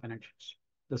 click on the financials.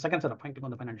 The second setup, click on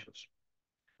the financials.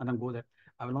 And then go there.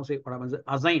 I will now say what happens?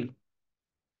 Assign.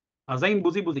 Assign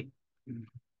Buzi.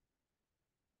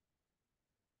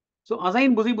 So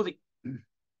assign Buzi.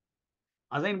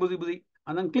 Assign Buzi.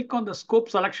 And then click on the scope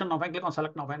selection. Now, click on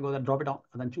select now, and go there, drop it down,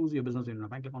 and then choose your business unit.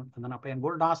 Now, click on, and then apply and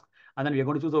go to task. And then we are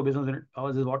going to choose our business unit.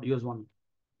 Ours is what? Here's one.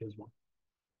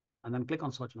 And then click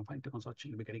on search now. Click on search.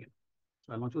 You'll be getting it.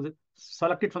 So I'll now choose it.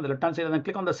 Select it from the left hand side, and then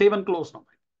click on the save and close now.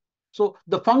 So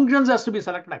the functions has to be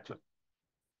selected actually.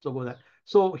 So go there.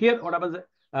 So here, what happens?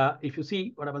 If you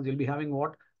see what happens, you'll be having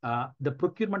what? The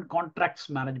procurement contracts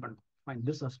management. Fine.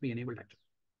 This has to be enabled actually.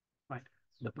 Right.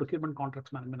 The procurement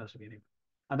contracts management has to be enabled.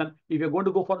 And then if you're going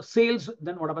to go for sales,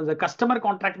 then what happens? The customer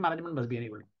contract management must be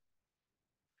enabled.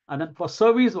 And then for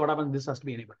service, what happens? This has to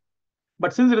be enabled.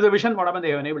 But since there is a vision, what happens? They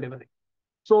have enabled everything.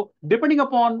 So depending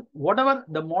upon whatever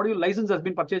the module license has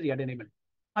been purchased, you have to enable.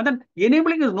 And then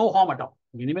enabling is no harm at all.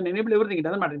 You can even enable everything. It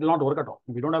doesn't matter. It will not work at all.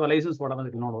 If you don't have a license, what happens?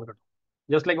 It will not work at all.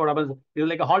 Just like what happens, it is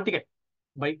like a hall ticket.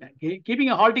 By keeping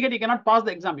a hall ticket, you cannot pass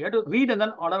the exam. You have to read and then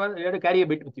whatever, you have to carry a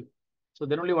bit with you. So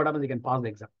then only what happens, you can pass the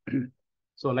exam.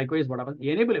 So likewise, what happens?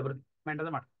 You enable everything. It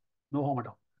doesn't matter. No harm at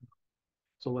all.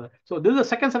 So this is the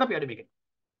second setup you have to make it.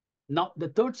 Now the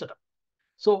third setup.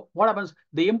 So what happens?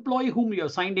 The employee whom you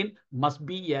have signed in must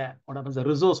be a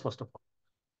resource first of all.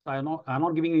 So I'm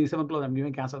not giving any 7 clause, I'm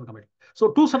giving cancel the committee.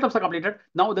 So 2 setups are completed.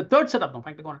 Now the third setup, now,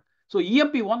 fine, click on it. So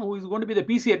EMP1, who is going to be the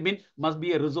PC admin, must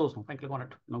be a resource. Now, fine, click on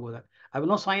it. Now go there. I will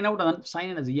now sign out and then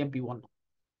sign in as EMP1.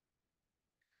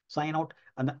 Sign out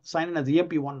and then sign in as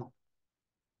EMP1 now.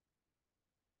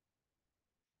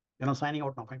 Signing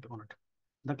out now, fine, click on it.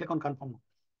 Then click on confirm now.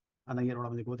 And then here, what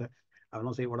happens? Go there. I will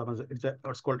now say what happens.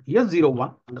 It's called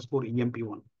ES01 underscore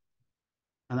EMP1.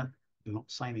 And then,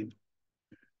 sign in.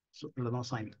 So it will now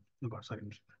sign in. No, sorry.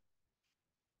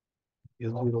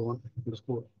 ES01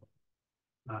 underscore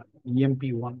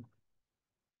EMP1.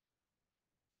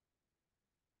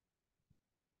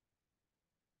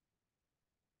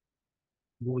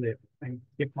 Go there and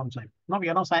click on sign. Now we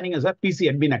are now signing as a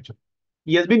PC admin actually.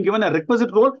 He has been given a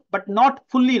requisite role, but not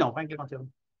fully now. Fine, click on save.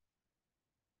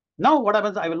 Now what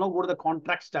happens? I will now go to the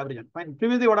contracts tab region. Fine.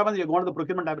 Previously, what happens? You go to the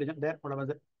procurement tab region. There, what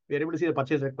happens? We are able to see the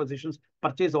purchase requisitions,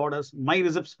 purchase orders, my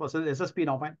receipts versus SSP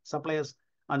now. Fine. Suppliers,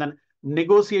 and then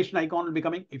negotiation icon will be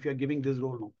coming if you are giving this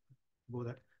role now. Go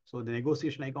there. So the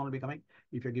negotiation icon will be coming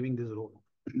if you're giving this role.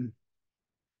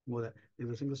 Go there.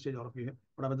 There's a single stage out of here.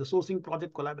 What happens? The sourcing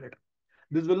project collaborator.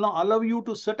 This will now allow you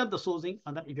to set up the sourcing,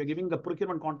 and then if you're giving the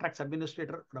procurement contracts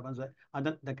administrator, and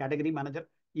then the category manager,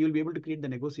 you will be able to create the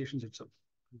negotiations itself.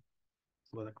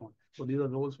 So these are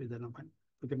roles with the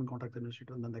procurement contract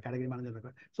administrator and then the category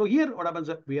manager. So here, what happens?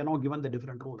 We are now given the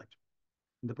different role actually.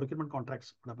 In the procurement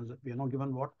contracts, what happens? We are not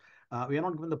given what? We are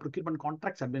not given the procurement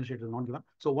contracts administrator, not given.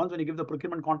 So once when you give the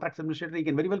procurement contracts administrator, you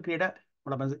can very well create a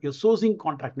what happens? Your sourcing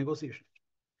contract negotiation.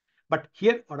 But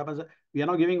here, what happens? We are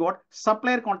now giving what?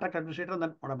 Supplier contract administrator, and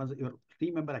then what happens? Your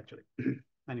team member actually.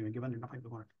 Anyway, given enough.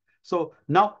 So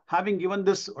now having given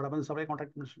this, what happens? Supplier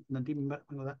contract administrator, then team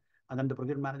member, and then the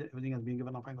procurement manager, everything has been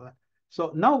given.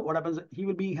 So now what happens? You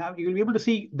will be able to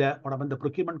see the what happens? The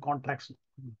procurement contracts.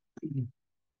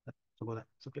 So go there.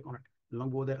 So click on it. You'll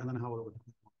go there and then have a look.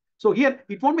 So here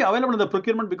it won't be available in the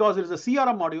procurement because it is a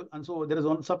CRM module, and so there is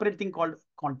one separate thing called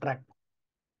contract.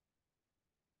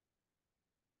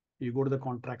 You go to the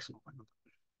contracts now.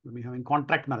 We'll be having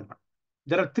contract management.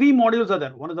 There are 3 modules are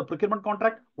there. One is the procurement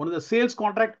contract, one is the sales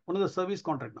contract, one is the service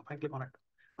contract. Now, I click on it.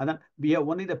 And then we have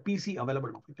only the PC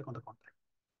available now. I click on the contract.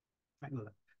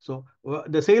 So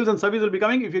the sales and service will be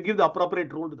coming if you give the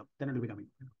appropriate role to them, then it will be coming.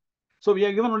 So we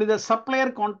are given only the supplier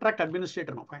contract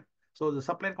administrator now. Fine. So the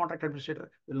supplier contract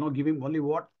administrator will now give him only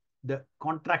what? The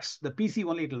contracts, the PC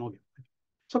only it will not give.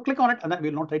 So click on it and then we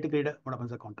will not try to create what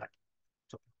happens the contract.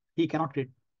 So he cannot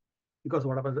create. Because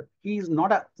what happens? He is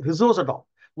not a resource at all.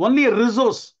 Only a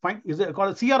resource, fine, is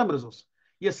called a CRM resource.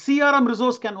 A CRM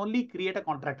resource can only create a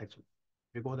contract actually.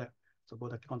 You go there. So go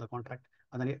there, click on the contract,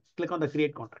 and then you click on the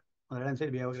create contract. On the right hand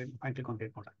side, we have fine, click on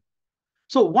create contract.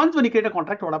 So once when you create a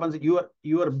contract, what happens? What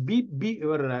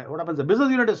happens? The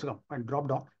business unit is come and drop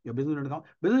down. Your business unit is come.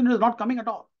 Business unit is not coming at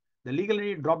all. The legal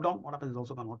entity drop down. What happens is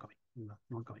also not coming.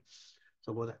 Not coming.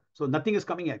 So go there. So nothing is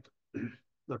coming yet.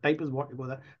 The type is what you go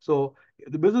there. So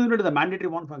the business unit is the mandatory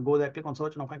one. Go there, click on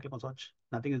search. Now click on search.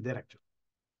 Nothing is there actually.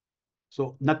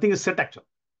 So nothing is set actually.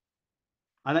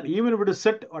 And then even if it is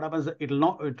set, what happens? It will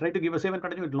not try to give a save and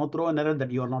continue. It will not throw an error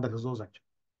that you are not a resource actually.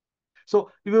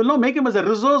 So you will now make him as a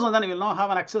resource, and then you will now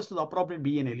have an access to the appropriate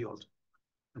B and LE also.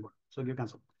 So you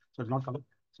cancel. So it's not coming.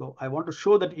 So I want to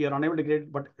show that you are unable to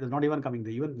create, but it is not even coming.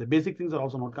 Even the basic things are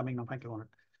also not coming now. Click on it.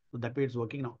 So that way it's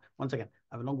working now. Once again,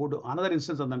 I will now go to another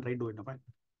instance and then try to do it now. Fine.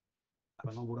 I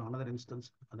will now go to another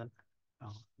instance and then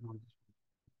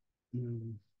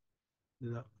this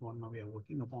is the one now we are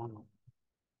working upon now.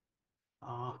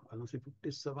 I will say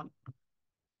 57,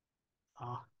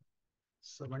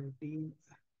 17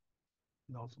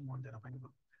 is also not there.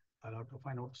 I'll have to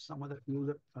find out some other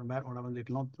user somewhere or it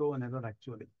will not throw an error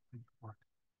actually.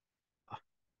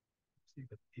 See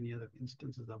if any other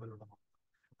instances available.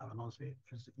 I will now say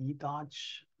it's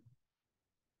eTouch.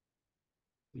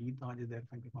 eTouch is there.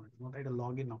 Click on it. Not try to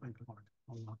log in now. Click on it.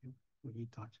 I'll log in to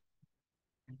eTouch.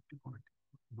 Click on it.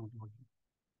 Not logging.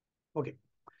 Okay.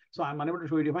 So I'm unable to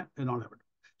show you. Fine. Not able to.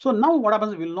 So now what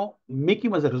happens? We will now make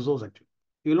him as a resource actually.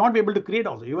 You will not be able to create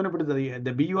also. Even if it is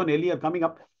the BU and LE are coming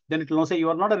up, then it will now say you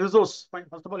are not a resource. Fine.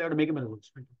 First of all, you have to make him a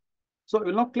resource. Fine. So we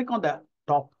will now click on the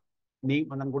top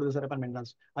name and then go to the setup and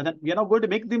maintenance. And then we are now going to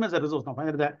make them as a resource. Now, find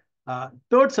the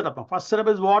third setup. Now, first setup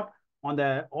is what? On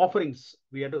the offerings,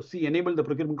 we have to see enable the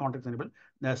procurement contracts enable.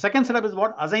 The second setup is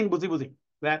what? Assign busy,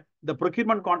 where the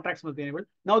procurement contracts must be enabled.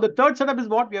 Now, the third setup is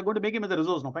what? We are going to make him as a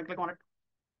resource. Now, fine, click on it.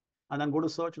 And then go to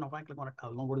search. Now, fine, click on it.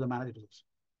 I'll now go to the manage resource.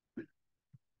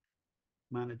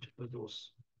 Manage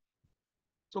resource.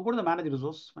 So go to the manage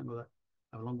resource and go there.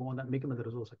 I will not go on that, make him as a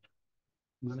resource.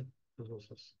 Manage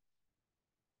resources.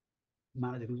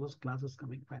 Manage resource class is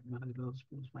coming. Fine. Manage resource.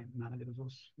 Fine. Manage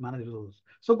resource. Manage resources.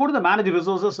 So go to the manage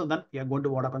resources and then you're going to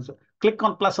what happens. Click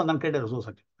on plus and then create a resource.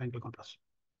 Fine. Click on plus.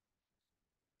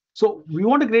 So we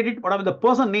want to create it. Whatever the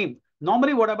person name.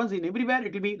 Normally, what happens in everywhere,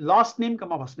 it will be last name,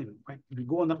 comma first name. Fine. If you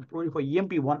go on the for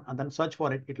EMP1 and then search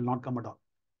for it, it will not come at all.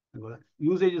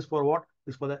 Usage is for what?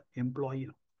 Is for the employee.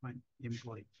 Fine.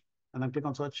 Employee. And then click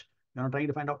on search. You're not trying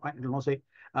to find out. Fine. It will not say,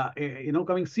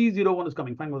 coming C01 is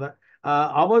coming. Fine with that.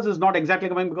 Ours is not exactly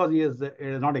coming because he is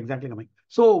not exactly coming.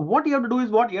 So what you have to do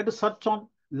is what? You have to search on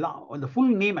the full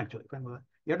name actually. Fine with that.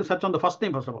 You have to search on the first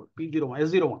name first of all. P01,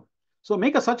 S01. So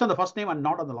make a search on the first name and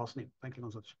not on the last name. Thank you.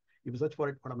 No search. If you search for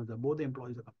it, what happens? Both the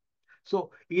employees are coming. So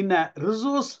in a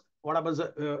resource, what happens?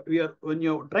 When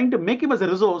you're trying to make him as a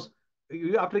resource,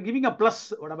 after giving a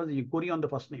plus, what happens? You query on the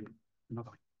first name. Not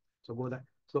coming. So go there.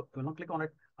 So I will not click on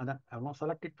it, and then I will not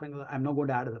select it. I'm not going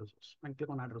to add the resource. And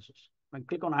click on add resource. And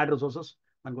click on add resources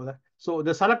and go there. So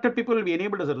the selected people will be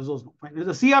enabled as a resource. Fine. It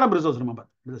is a CRM resource. Remember,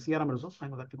 it is a CRM resource. Fine.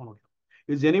 Click on OK.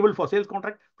 It's enabled for sales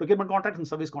contract, procurement contract, and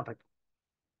service contract.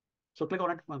 So click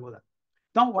on it and go there.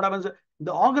 Now what happens?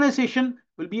 The organization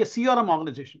will be a CRM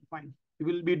organization. Fine. You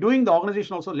will be doing the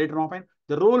organization also later on. Fine.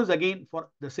 The role is again for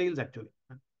the sales actually.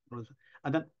 Fine.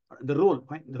 And then the role.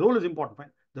 Fine. The role is important.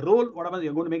 Fine. The role, what happens?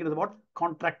 You're going to make it as what?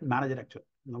 Contract manager actually.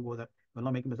 Now go there. Will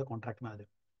not make him as a contract manager.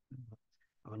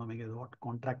 I will not make it as what?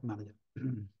 Contract manager.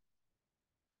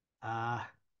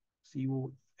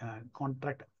 CO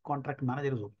contract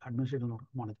manager is administrative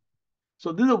manager.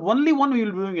 So this is the only one we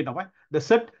will be doing it now. Right? The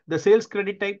set, the sales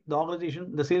credit type, the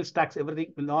organization, the sales tax,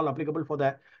 everything will all applicable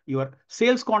for your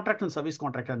sales contract and service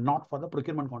contract and not for the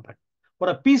procurement contract. For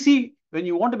a PC, when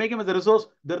you want to make him as a resource,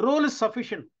 the role is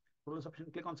sufficient. Role is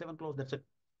sufficient. Click on save and close. That's it.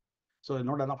 So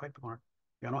not enough.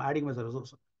 You're not adding him as a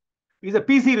resource. He's a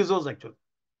PC resource actually.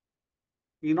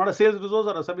 He's not a sales resource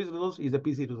or a service resource. He's a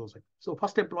PC resource. So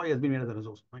first employee has been made as a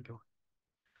resource. Thank you.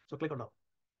 So click on that.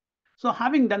 So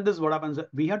having done this, what happens?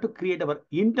 We have to create our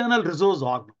internal resource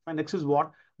org. And next is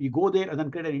what? We go there and then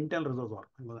create an internal resource org.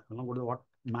 I'm going to go to what?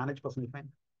 Manage percentage, fine.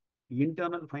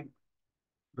 Internal, fine.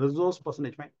 Resource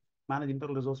percentage, fine. Manage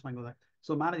internal resource, fine. Go there.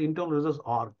 So manage internal resource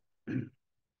org.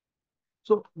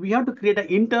 So we have to create an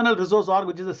internal resource org,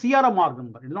 which is a CRM org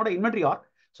number. It's not an inventory org.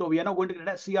 So we are now going to create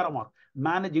a CRM org.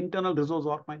 Manage internal resource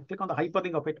org, fine. Click on the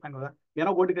hyperlink of it, fine. Go there. We are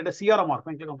now going to create a CRM org,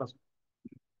 fine. Click on plus.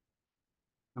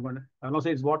 I will now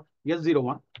say it's what?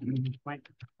 S01. Fine.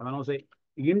 I will now say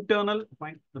internal,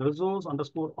 fine, resource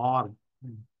underscore org.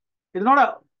 It's not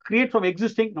a create from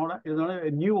existing, it is not a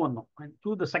new one. No. Fine.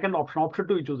 Choose the second option, option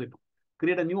 2, you choose it.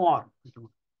 Create a new org.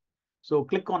 So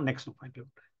click on next. No. Thank you.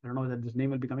 I don't know that this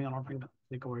name will be coming or not.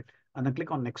 Click over it. And then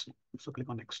click on next. So click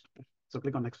on next. So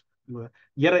click on next.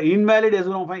 Here invalid as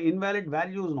well. Fine. Invalid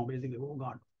values now, basically. Oh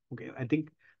God. Okay. I think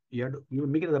you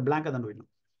make it as a blank and then do it.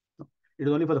 It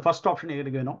is only for the first option you're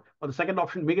going to go now. For the second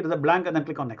option, make it as a blank and then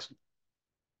click on next.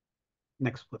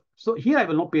 Next. So here I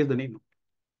will not paste the name.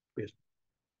 Paste.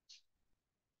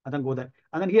 And then go there.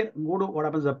 And then here, go to what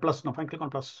happens, the plus. Now, fine, click on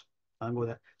plus. And then go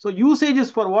there. So usage is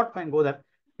for what? Fine, go there.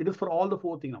 It is for all the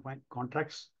 4 things. Now, fine.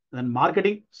 Contracts, then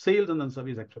marketing, sales, and then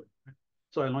service actually.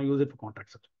 So I'll not use it for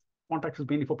contracts. Contracts is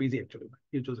mainly for PC actually.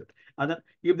 You choose it. And then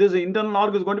if this internal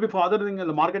org is going to be for other things,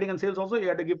 the marketing and sales also, you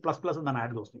have to give plus and then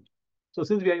add those things. So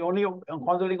since we are only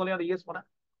concentrating only on the ES,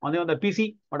 only on the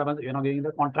PC, what happens? You're not getting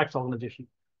the contracts organization.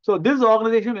 So this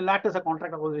organization will act as a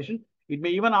contract organization. It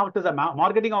may even act as a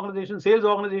marketing organization, sales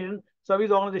organization,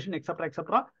 service organization, etc.,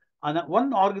 etc. And then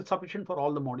one org is sufficient for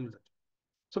all the modules.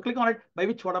 So click on it, by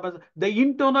which what happens? The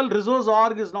internal resource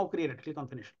org is now created. Click on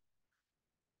finish.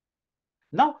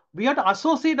 Now we have to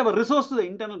associate our resource to the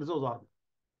internal resource org.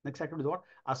 Next activity is what?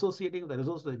 Associating the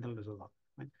resource to the internal resource org.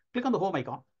 Right? Click on the home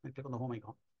icon. Click on the home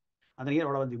icon. And then here,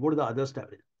 what happens? You go to the others tab.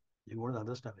 You go to the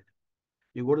others tab.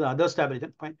 You go to the others tab.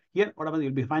 Fine. Here, what happens?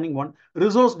 You'll be finding one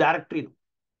resource directory.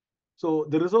 So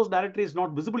the resource directory is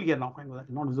not visible here now. Fine.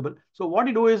 Not visible. So what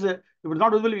you do is, if it's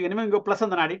not visible, you can even go plus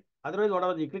and then add it. Otherwise, what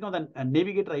happens? You click on the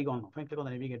navigator icon. Fine. Click on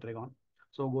the navigator icon.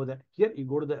 So go there. Here, you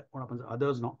go to the what happens?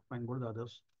 Others now. Fine. Go to the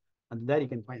others. And there you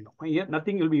can find now. Here,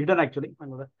 nothing will be hidden actually. Fine.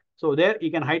 Go there. So there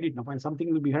you can hide it now. Fine.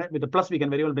 Something will be hidden. With the plus, we can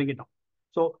very well bring it down.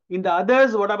 So in the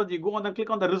others, what happens? You go on and click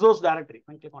on the resource directory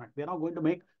and click on it. We are now going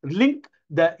to link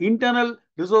the internal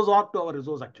resource org to our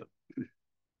resource actually.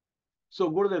 So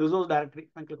go to the resource directory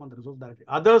and click on the resource directory.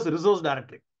 Others resource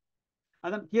directory.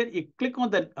 And then here you click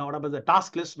on the what happens, the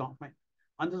task list now. Fine.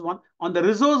 On this one, on the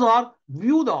resource org,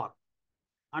 view the org.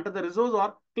 Under the resource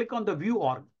org, click on the view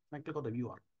org. And click on the view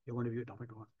org. You're going to view it now.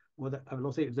 I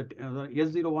will say it's the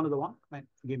S01 is the one. Fine.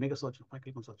 Okay, make a search. Fine.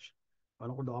 Click on search. I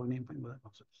will put the org name. Fine.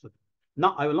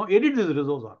 Now I will now edit this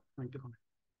resource org.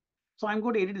 So I'm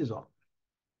going to edit this org.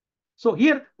 So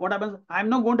here, what happens? I'm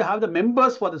not going to have the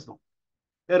members for this now.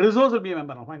 A resource will be a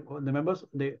member now. Fine. The members,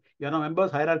 you know,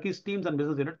 members, hierarchies, teams, and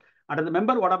business unit. Under the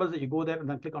member, what happens? You go there and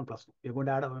then click on plus. You're going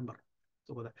to add a member.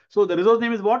 So go there. So the resource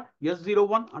name is what?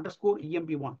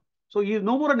 S01_EMP1. So he is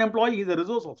no more an employee. He's a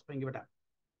resource also. Fine, give it a.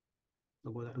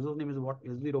 So go there. Resource name is what?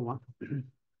 S01.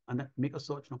 And then make a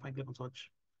search. Now, fine, click on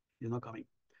search. He's not coming.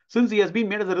 Since he has been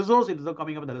made as a resource, it is not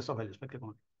coming up in the list of values. Fine, click on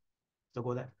it. So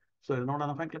go there. So it's not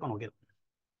done. Fine, click on OK.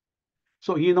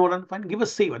 So he is not done. Fine, give a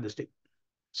save at this stage.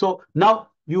 So now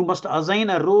you must assign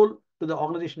a role to the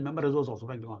organization member resource also.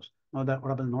 Fine, now that what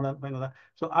happens? That.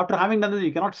 So after having done this,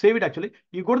 you cannot save it actually.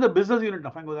 You go to the business unit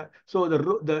now. Fine, that. So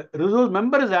the resource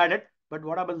member is added, but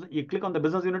what happens? You click on the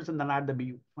business units and then add the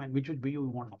BU. Fine, which BU you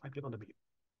want now? Fine, click on the BU.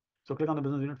 So click on the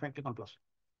business unit. Fine, click on plus.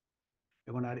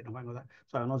 You're going to add it now. Fine, that.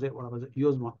 So I will now say what happens?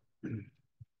 Use one.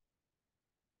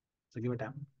 So give it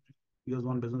time. Use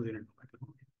one business unit.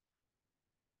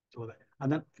 So that.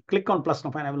 And then click on plus.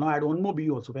 Now, fine. I will now add one more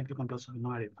BU also. Fine, click on plus. I will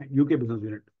now add it. Fine. UK business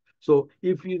unit. So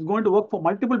if he's going to work for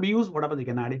multiple BUs, what happens? You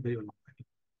can add it very well.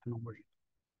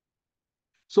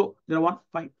 So you know what?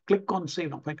 Fine. Click on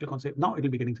save now. Fine. Click on save. Now it will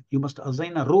be getting. You must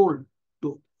assign a role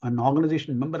to an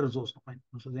organization member resource. Fine.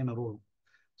 You must assign a role.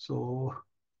 So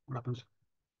what happens?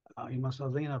 You must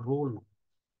assign a role.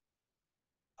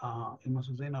 You must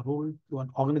assign a role to an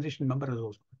organization member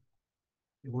resource.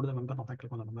 You go to the member. Now,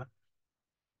 click on the member.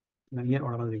 And then here,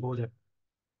 what happens? You go there.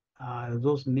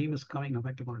 Resource name is coming. Now,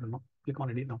 click on it. No, click on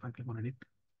edit. Now, click on edit.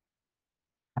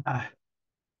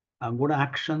 Go to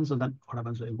actions, and then what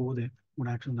happens? You go there. Go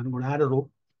to actions, then go to add a row.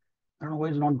 I don't know why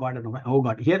it's not got it. Oh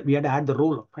God, here we had to add the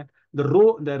role. Fine. The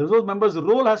resource member's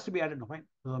role has to be added. Fine.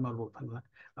 Role. Fine.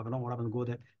 I will know what happens. Go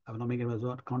there. I will now make it as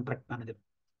a contract manager.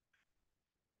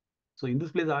 So in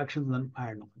this place, actions, then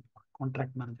add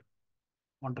contract manager.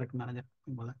 Contract manager.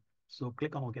 So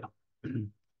click on OK now.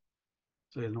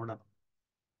 So it's not done.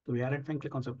 So we added. Fine.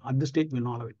 Click on at this stage, we'll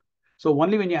not allow it. So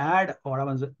only when you add what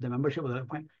happens, the membership,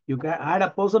 fine, you can add a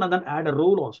person and then add a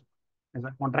role also. As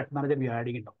a contract manager, we are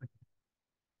adding it.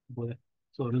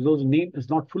 So resource name is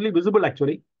not fully visible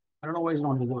actually. I don't know why it's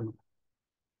not visible.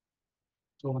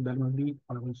 So there must be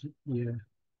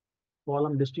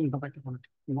column distinct effective on it.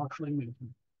 Not showing me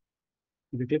anything.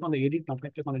 If you click on the edit,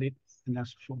 click on edit, and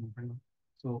that's shown.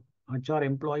 So HR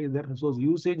employee is there, resource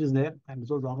usage is there, and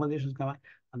resource organization is coming,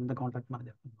 and then the contract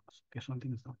manager. Okay,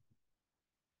 something is not.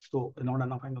 So not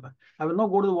enough. I will now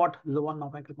go to the what is the one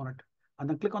now. I click on it. And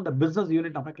then click on the business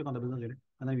unit. Now I click on the business unit.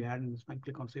 And then we add in this. I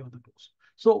click on save and then close.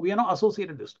 So we are now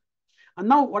associated this. And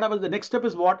now what happens? The next step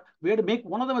is what? We have to make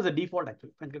one of them as a default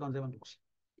actually. And click on save and close.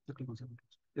 Click on save and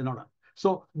close. It's not done.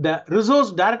 So the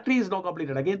resource directory is now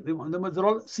completed. Again, they're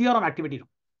all CRM activity now.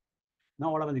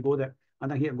 Now what happens? You go there. And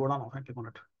then here go down. I click on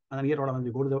it. And then here what happens?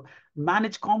 You go to the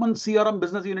manage common CRM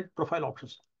business unit profile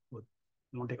options. Good.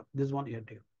 You want to take up this one here.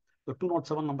 Take up. So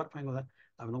 207 number, fine with that.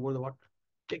 I will not go to the what?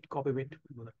 Take copy weight.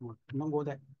 Go that. Not go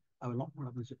there. I will not. What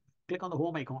happens? Click on the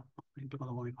home icon. Click on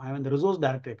the home icon. I am in the resource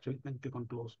directory actually. Then click on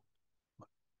close.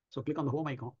 So click on the home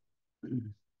icon.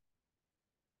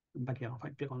 Back here.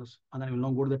 Fine. Click on this. And then you will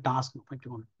now go to the task. Fine.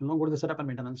 Click on it. You will now go to the setup and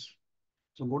maintenance.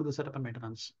 So go to the setup and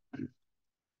maintenance.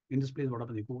 In this place, what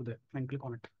happens? You go there. Fine. Click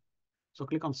on it. So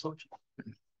click on search.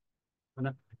 And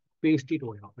then paste it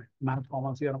over here. Manage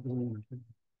common CRM.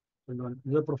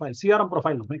 The profile, CRM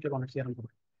profile. No, click on it, CRM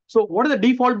profile. So what is the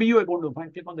default BU I'm going to do?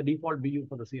 Fine, click on the default BU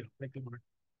for the CRM. Click on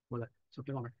it. So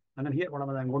click on it. And then here, what I'm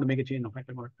going to make a change. No, click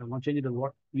on it. I'm going to change it to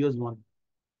what? US1.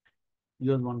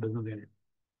 US1 business unit.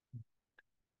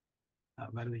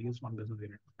 Where is the US1 business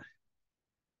unit?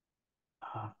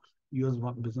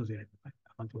 US1 business unit.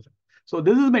 So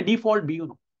this is my default BU.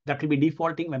 No? That will be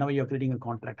defaulting whenever you're creating a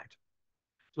contract. Actually.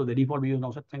 So the default BU is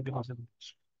now set. Click on it.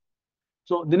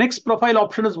 So the next profile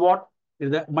option is what? Is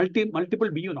the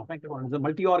multiple BU now. Click on it. The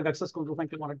multi-org access control.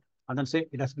 Click on it. And then say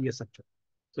it has to be a structure.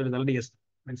 So it is already yes.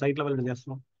 When site level it is yes.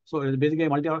 No. So it is basically a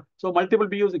multi-org. So multiple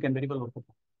BUs you can very well work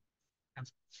upon.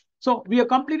 So we have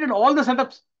completed all the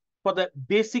setups for the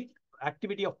basic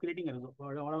activity of creating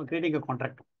a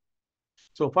contract.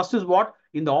 So first is what?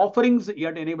 In the offerings, you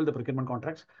have to enable the procurement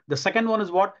contracts. The second one is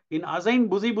what? In assign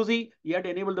busy, you have to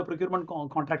enable the procurement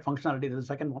contract functionality. This is the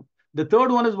second one. The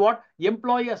third one is what?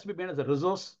 Employee has to be made as a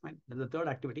resource. Right? That's the third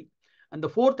activity. And the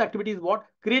fourth activity is what?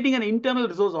 Creating an internal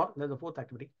resource. That's the fourth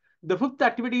activity. The fifth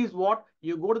activity is what?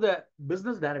 You go to the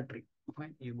business directory.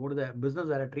 Fine. You go to the business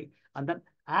directory and then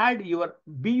add your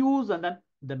BUs and then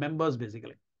the members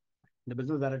basically. The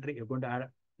business directory, you're going to add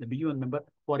the BU and member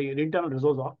for your internal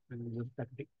resource org.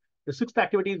 The sixth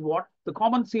activity is what? The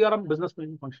common CRM business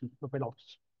function profile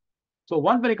options. So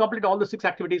once when you complete all the 6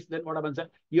 activities, then what happens?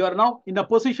 You are now in a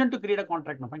position to create a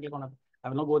contract. Now, fine, click on it. I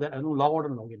will now go there. I will log out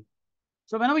and log in.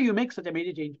 So whenever you make such a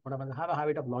major change, what happens? Have a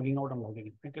habit of logging out and logging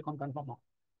in. Click on confirm now,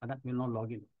 and then we will now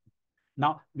log in.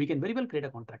 Now we can very well create a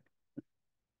contract.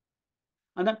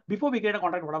 And then before we create a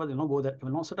contract, what happens? We'll now go there.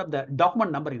 We'll now set up the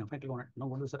document numbering. Now, click on it. Now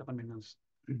go to setup and maintenance.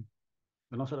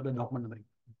 We'll now set up the document numbering.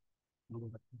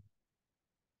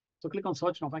 So click on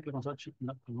search. Now, click on search.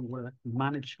 Now, go to that.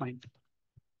 Manage find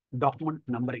document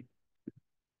numbering.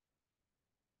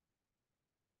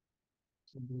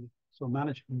 So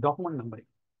manage document numbering.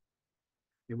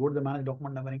 You go to the manage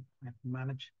document numbering and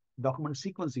manage document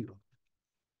sequencing.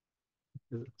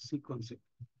 Sequencing.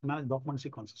 Manage document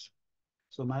sequences.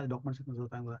 So manage document sequences.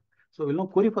 So we'll now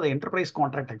query for the enterprise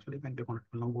contract actually. When click on it,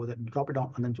 we'll now go there, drop it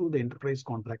down, and then choose the enterprise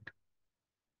contract.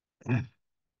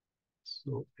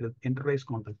 So enterprise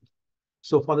contract.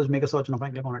 So for this, make a search now,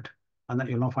 click on it, and then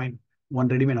you'll now find one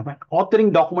ready-made now.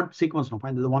 Authoring document sequence now.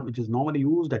 Find the one which is normally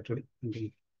used actually.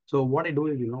 Okay. So what I do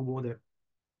is you'll now go there.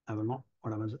 I will not,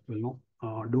 what happens, will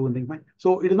not do anything fine.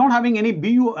 So it is not having any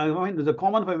BU. I mean, there's a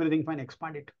common for everything. Fine,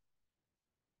 expand it.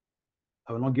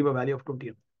 I will not give a value of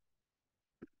 20.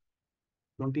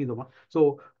 20 is the one.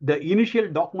 So the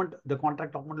initial document, the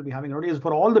contract document will be having already is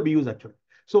for all the BUs actually.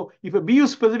 So if a BU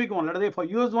specific one, let us say for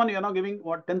US one, you are now giving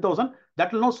what 10,000,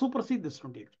 that will now supersede this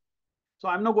 20. So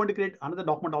I'm now going to create another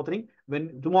document authoring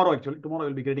when tomorrow actually, tomorrow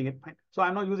we'll be creating it. Fine. So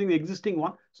I'm now using the existing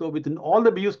one. So within all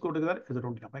the BUs go together is a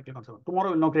 20. Click on 7. Tomorrow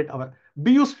we'll now create our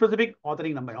BU specific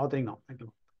authoring number, authoring now. Thank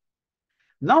you.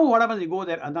 Now what happens, you go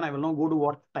there and then I will now go to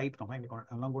what type now. I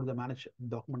will now go to the manage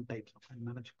document types and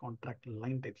manage contract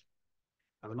line types.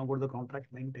 I will now go to the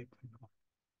contract line type. I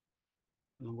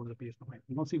will now go to the PS now.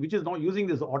 Now see which is now using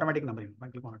this automatic numbering. I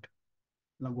click on it.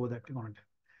 Now go there, click on it.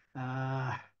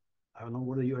 I will now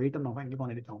go to the item now. I click on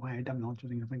edit now. My item not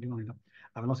choosing. I click on it.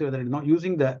 I will now say whether it's not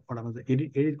using the what happens,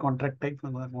 the edit contract type I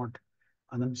want,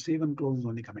 and then save and close is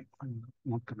only coming.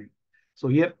 Not coming. So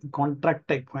here contract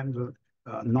type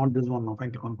not this one now. I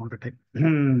click on contract type.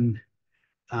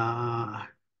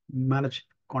 Manage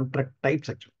contract types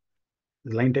actually.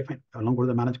 The line type. I will now go to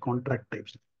the manage contract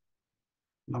types.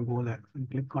 Now go there and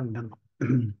click on done. I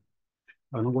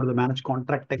will now go to the manage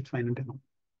contract types. Fine.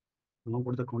 Now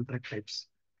go to the contract types.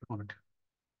 Click on it.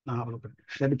 Now have a look at it.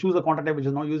 Then choose the contract type which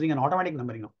is now using an automatic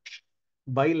numbering now.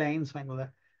 By lines, fine. Go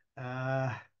there.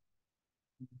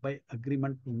 By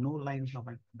agreement, no lines now.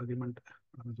 Fine. Agreement,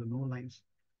 no lines.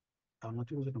 I will not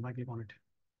choose it. Now click on it.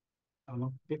 I will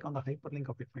now click on the hyperlink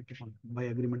of it. Click on by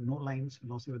agreement, no lines.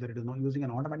 Now see whether it is not using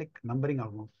an automatic numbering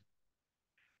or not.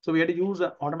 So we had to use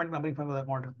an automatic numbering for the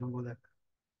contract. Don't go there.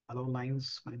 Allow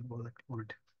lines. Fine. Go there. Click on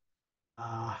it.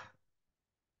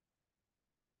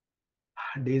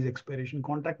 Days expiration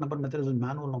contract number method is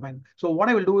manual now. Fine. So what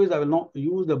I will do is I will now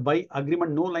use the by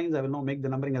agreement no lines. I will now make the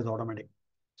numbering as automatic.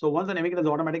 So once I make it as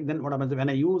automatic, then what happens when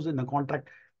I use in the contract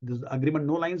this agreement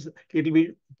no lines, it will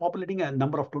be populating a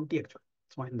number of 20 actually.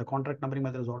 So in the contract numbering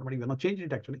method is automatic. We are not changing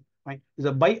it actually. Fine. It's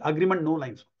a by agreement no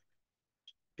lines.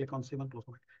 Click on save and close.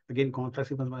 Again, contract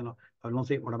sequence. I will not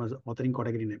say what happens authoring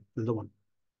category name. This is the one.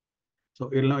 So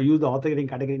it will now use the authoring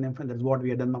category name, and that's what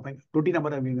we have done now. 20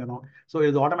 number we now. So it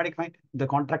is automatic find the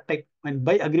contract type and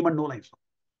by agreement no lines.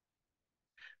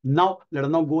 Now let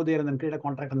us now go there and then create a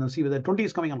contract and then see whether 20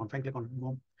 is coming or not. Fine, click on it.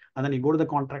 Go. And then you go to the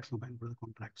contracts now. Fine, go to the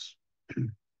contracts.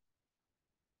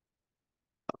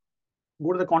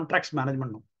 Go to the contracts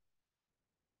management now.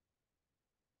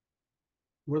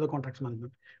 Go to the contracts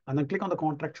management and then click on the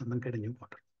contracts and then create a new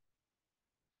contract.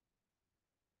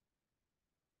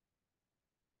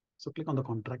 So click on the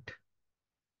contract.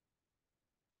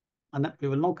 And then we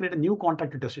will now create a new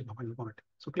contract to test it now. Click on it.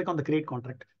 So click on the create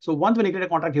contract. So once when you create a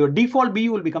contract, your default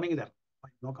BU will be coming there.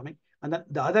 Now coming. And then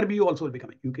the other BU also will be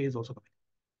coming. UK is also coming.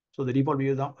 So the default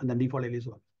BU is down and then default LE is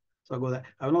one. So I go there.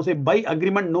 I will now say by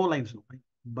agreement, no lines. No.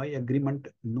 By agreement,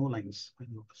 no lines.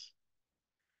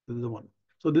 This is the one.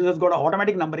 So this has got an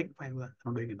automatic numbering. Fine. I'm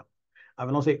not doing it now. I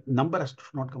will now say number has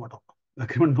not come at all.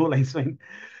 Agreement, no lines. Fine.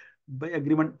 By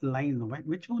agreement lines, no, fine.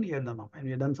 Which one you have done now? Fine. We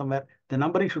have done somewhere. The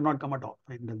numbering should not come at all.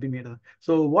 Fine. That's been made.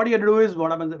 So what you have to do is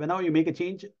what happens whenever you make a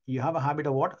change, you have a habit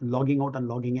of what? Logging out and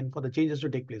logging in for the changes to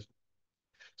take place.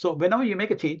 So whenever you make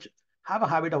a change, have a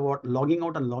habit of what? Logging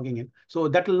out and logging in. So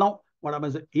that will now what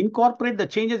happens? Incorporate the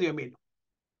changes you made.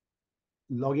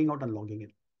 Logging out and logging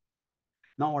in.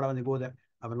 Now what happens? You go there.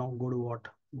 I will now go to what?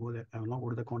 Go there. I will now go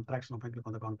to the contracts. Now I click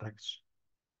on the contracts.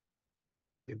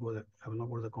 You go there. I will now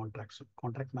go to the contracts.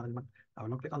 Contract management. I will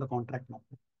now click on the contract now.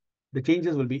 The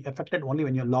changes will be affected only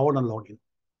when you log out and log in.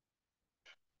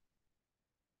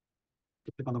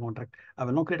 Click on the contract. I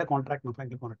will now create a contract. Now I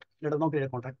click on it. Let us now create a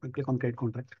contract. Click on create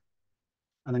contract.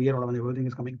 And then here everything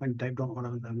is coming fine. Type down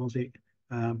whatever I'm going to say.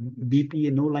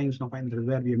 BP no lines now fine.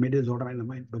 Where we made is automatic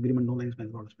fine. Agreement no lines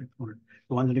fine. So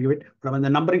once you give it, but the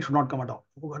numbering should not come at all.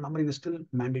 Numbering is still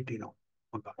mandatory now.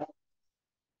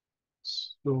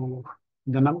 So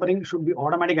the numbering should be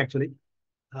automatic actually.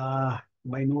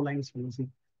 By no lines, we'll see.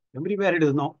 Everywhere it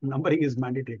is now, numbering is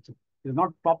mandatory actually. It is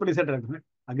not properly set.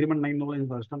 Agreement 9 no lines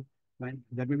first one. Fine.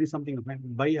 There may be something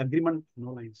by agreement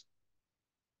no lines.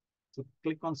 So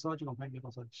click on search, click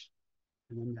on search.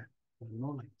 And then that no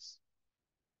lines.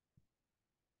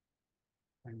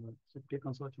 And so click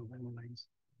on search, no lines.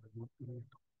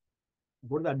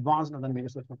 Go to the advanced and then make a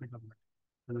search. And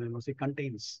then we'll say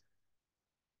contains.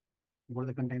 Go to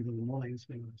the contains of no lines.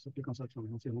 So click on search.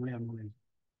 We'll say only have no lines.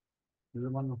 This is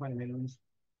one of my lines.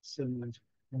 Still no lines.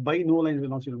 By no lines will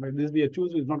not see. This be a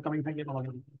choose is not coming.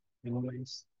 No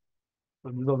lines. So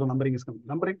this is also numbering is coming.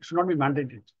 Numbering should not be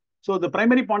mandated. So the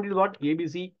primary point is what?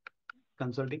 ABC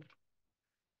consulting.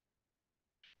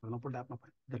 I will not put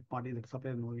that party that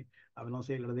supplier movie. I will not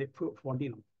say 40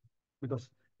 now. Because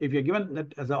if you're given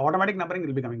that as an automatic numbering, it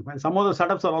will be coming fine. Some of the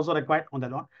setups are also required on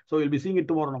that one. So you'll be seeing it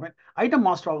tomorrow. Fine. Item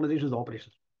master organization is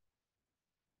operations.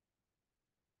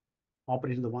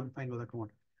 Operations the one, fine with that one.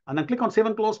 And then click on save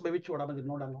and close, by which what happens is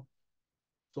not done now.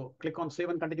 So click on save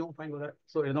and continue, fine with that.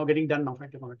 So it's now getting done now. Fine,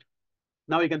 click on it.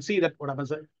 Now you can see that what happens.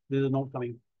 This is not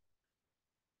coming.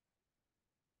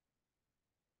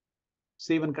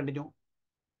 Save and continue.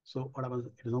 So what happens?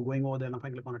 It is now going over there. Now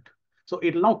fine, click on it. So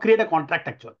it will now create a contract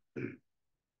actually.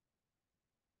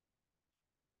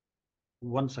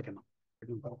 1 second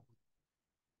now.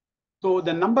 So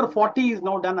the number 40 is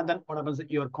now done, and then what happens?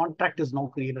 Your contract is now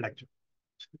created actually.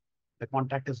 The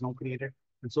contract is now created.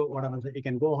 And so what happens? You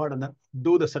can go ahead and then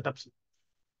do the setups.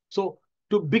 So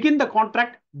to begin the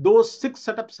contract, those 6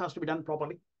 setups has to be done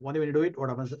properly. Only when you do it, what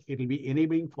happens? It will be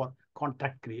enabling for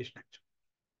contract creation actually.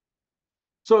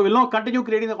 So we'll now continue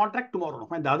creating the contract tomorrow.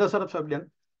 And the other setups have been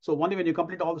done. So only when you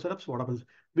complete all the setups, what happens?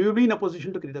 We will be in a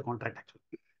position to create the contract actually.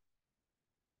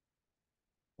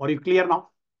 Are you clear now?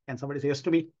 Can somebody say yes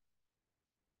to me?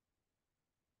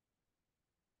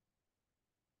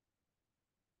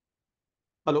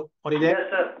 Hello, are you there? Yes,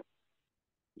 sir.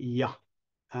 Yeah.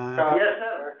 Yes,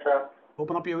 sir.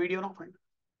 Open up your video now, fine.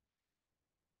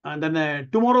 And then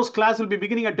tomorrow's class will be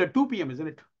beginning at 2 p.m., isn't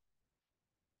it?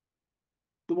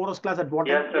 Tomorrow's class at what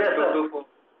time? Yes, sir. 2 to 4.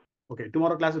 Okay,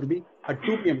 tomorrow class will be at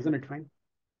 2 p.m., isn't it? Fine.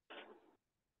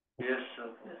 Yes, sir.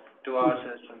 2 hours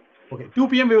session. Okay, 2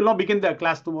 p.m. we will not begin the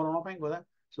class tomorrow. No, fine, go there.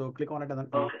 So click on it and then.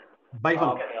 Okay. Bye for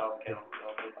now. Okay.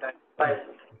 Bye.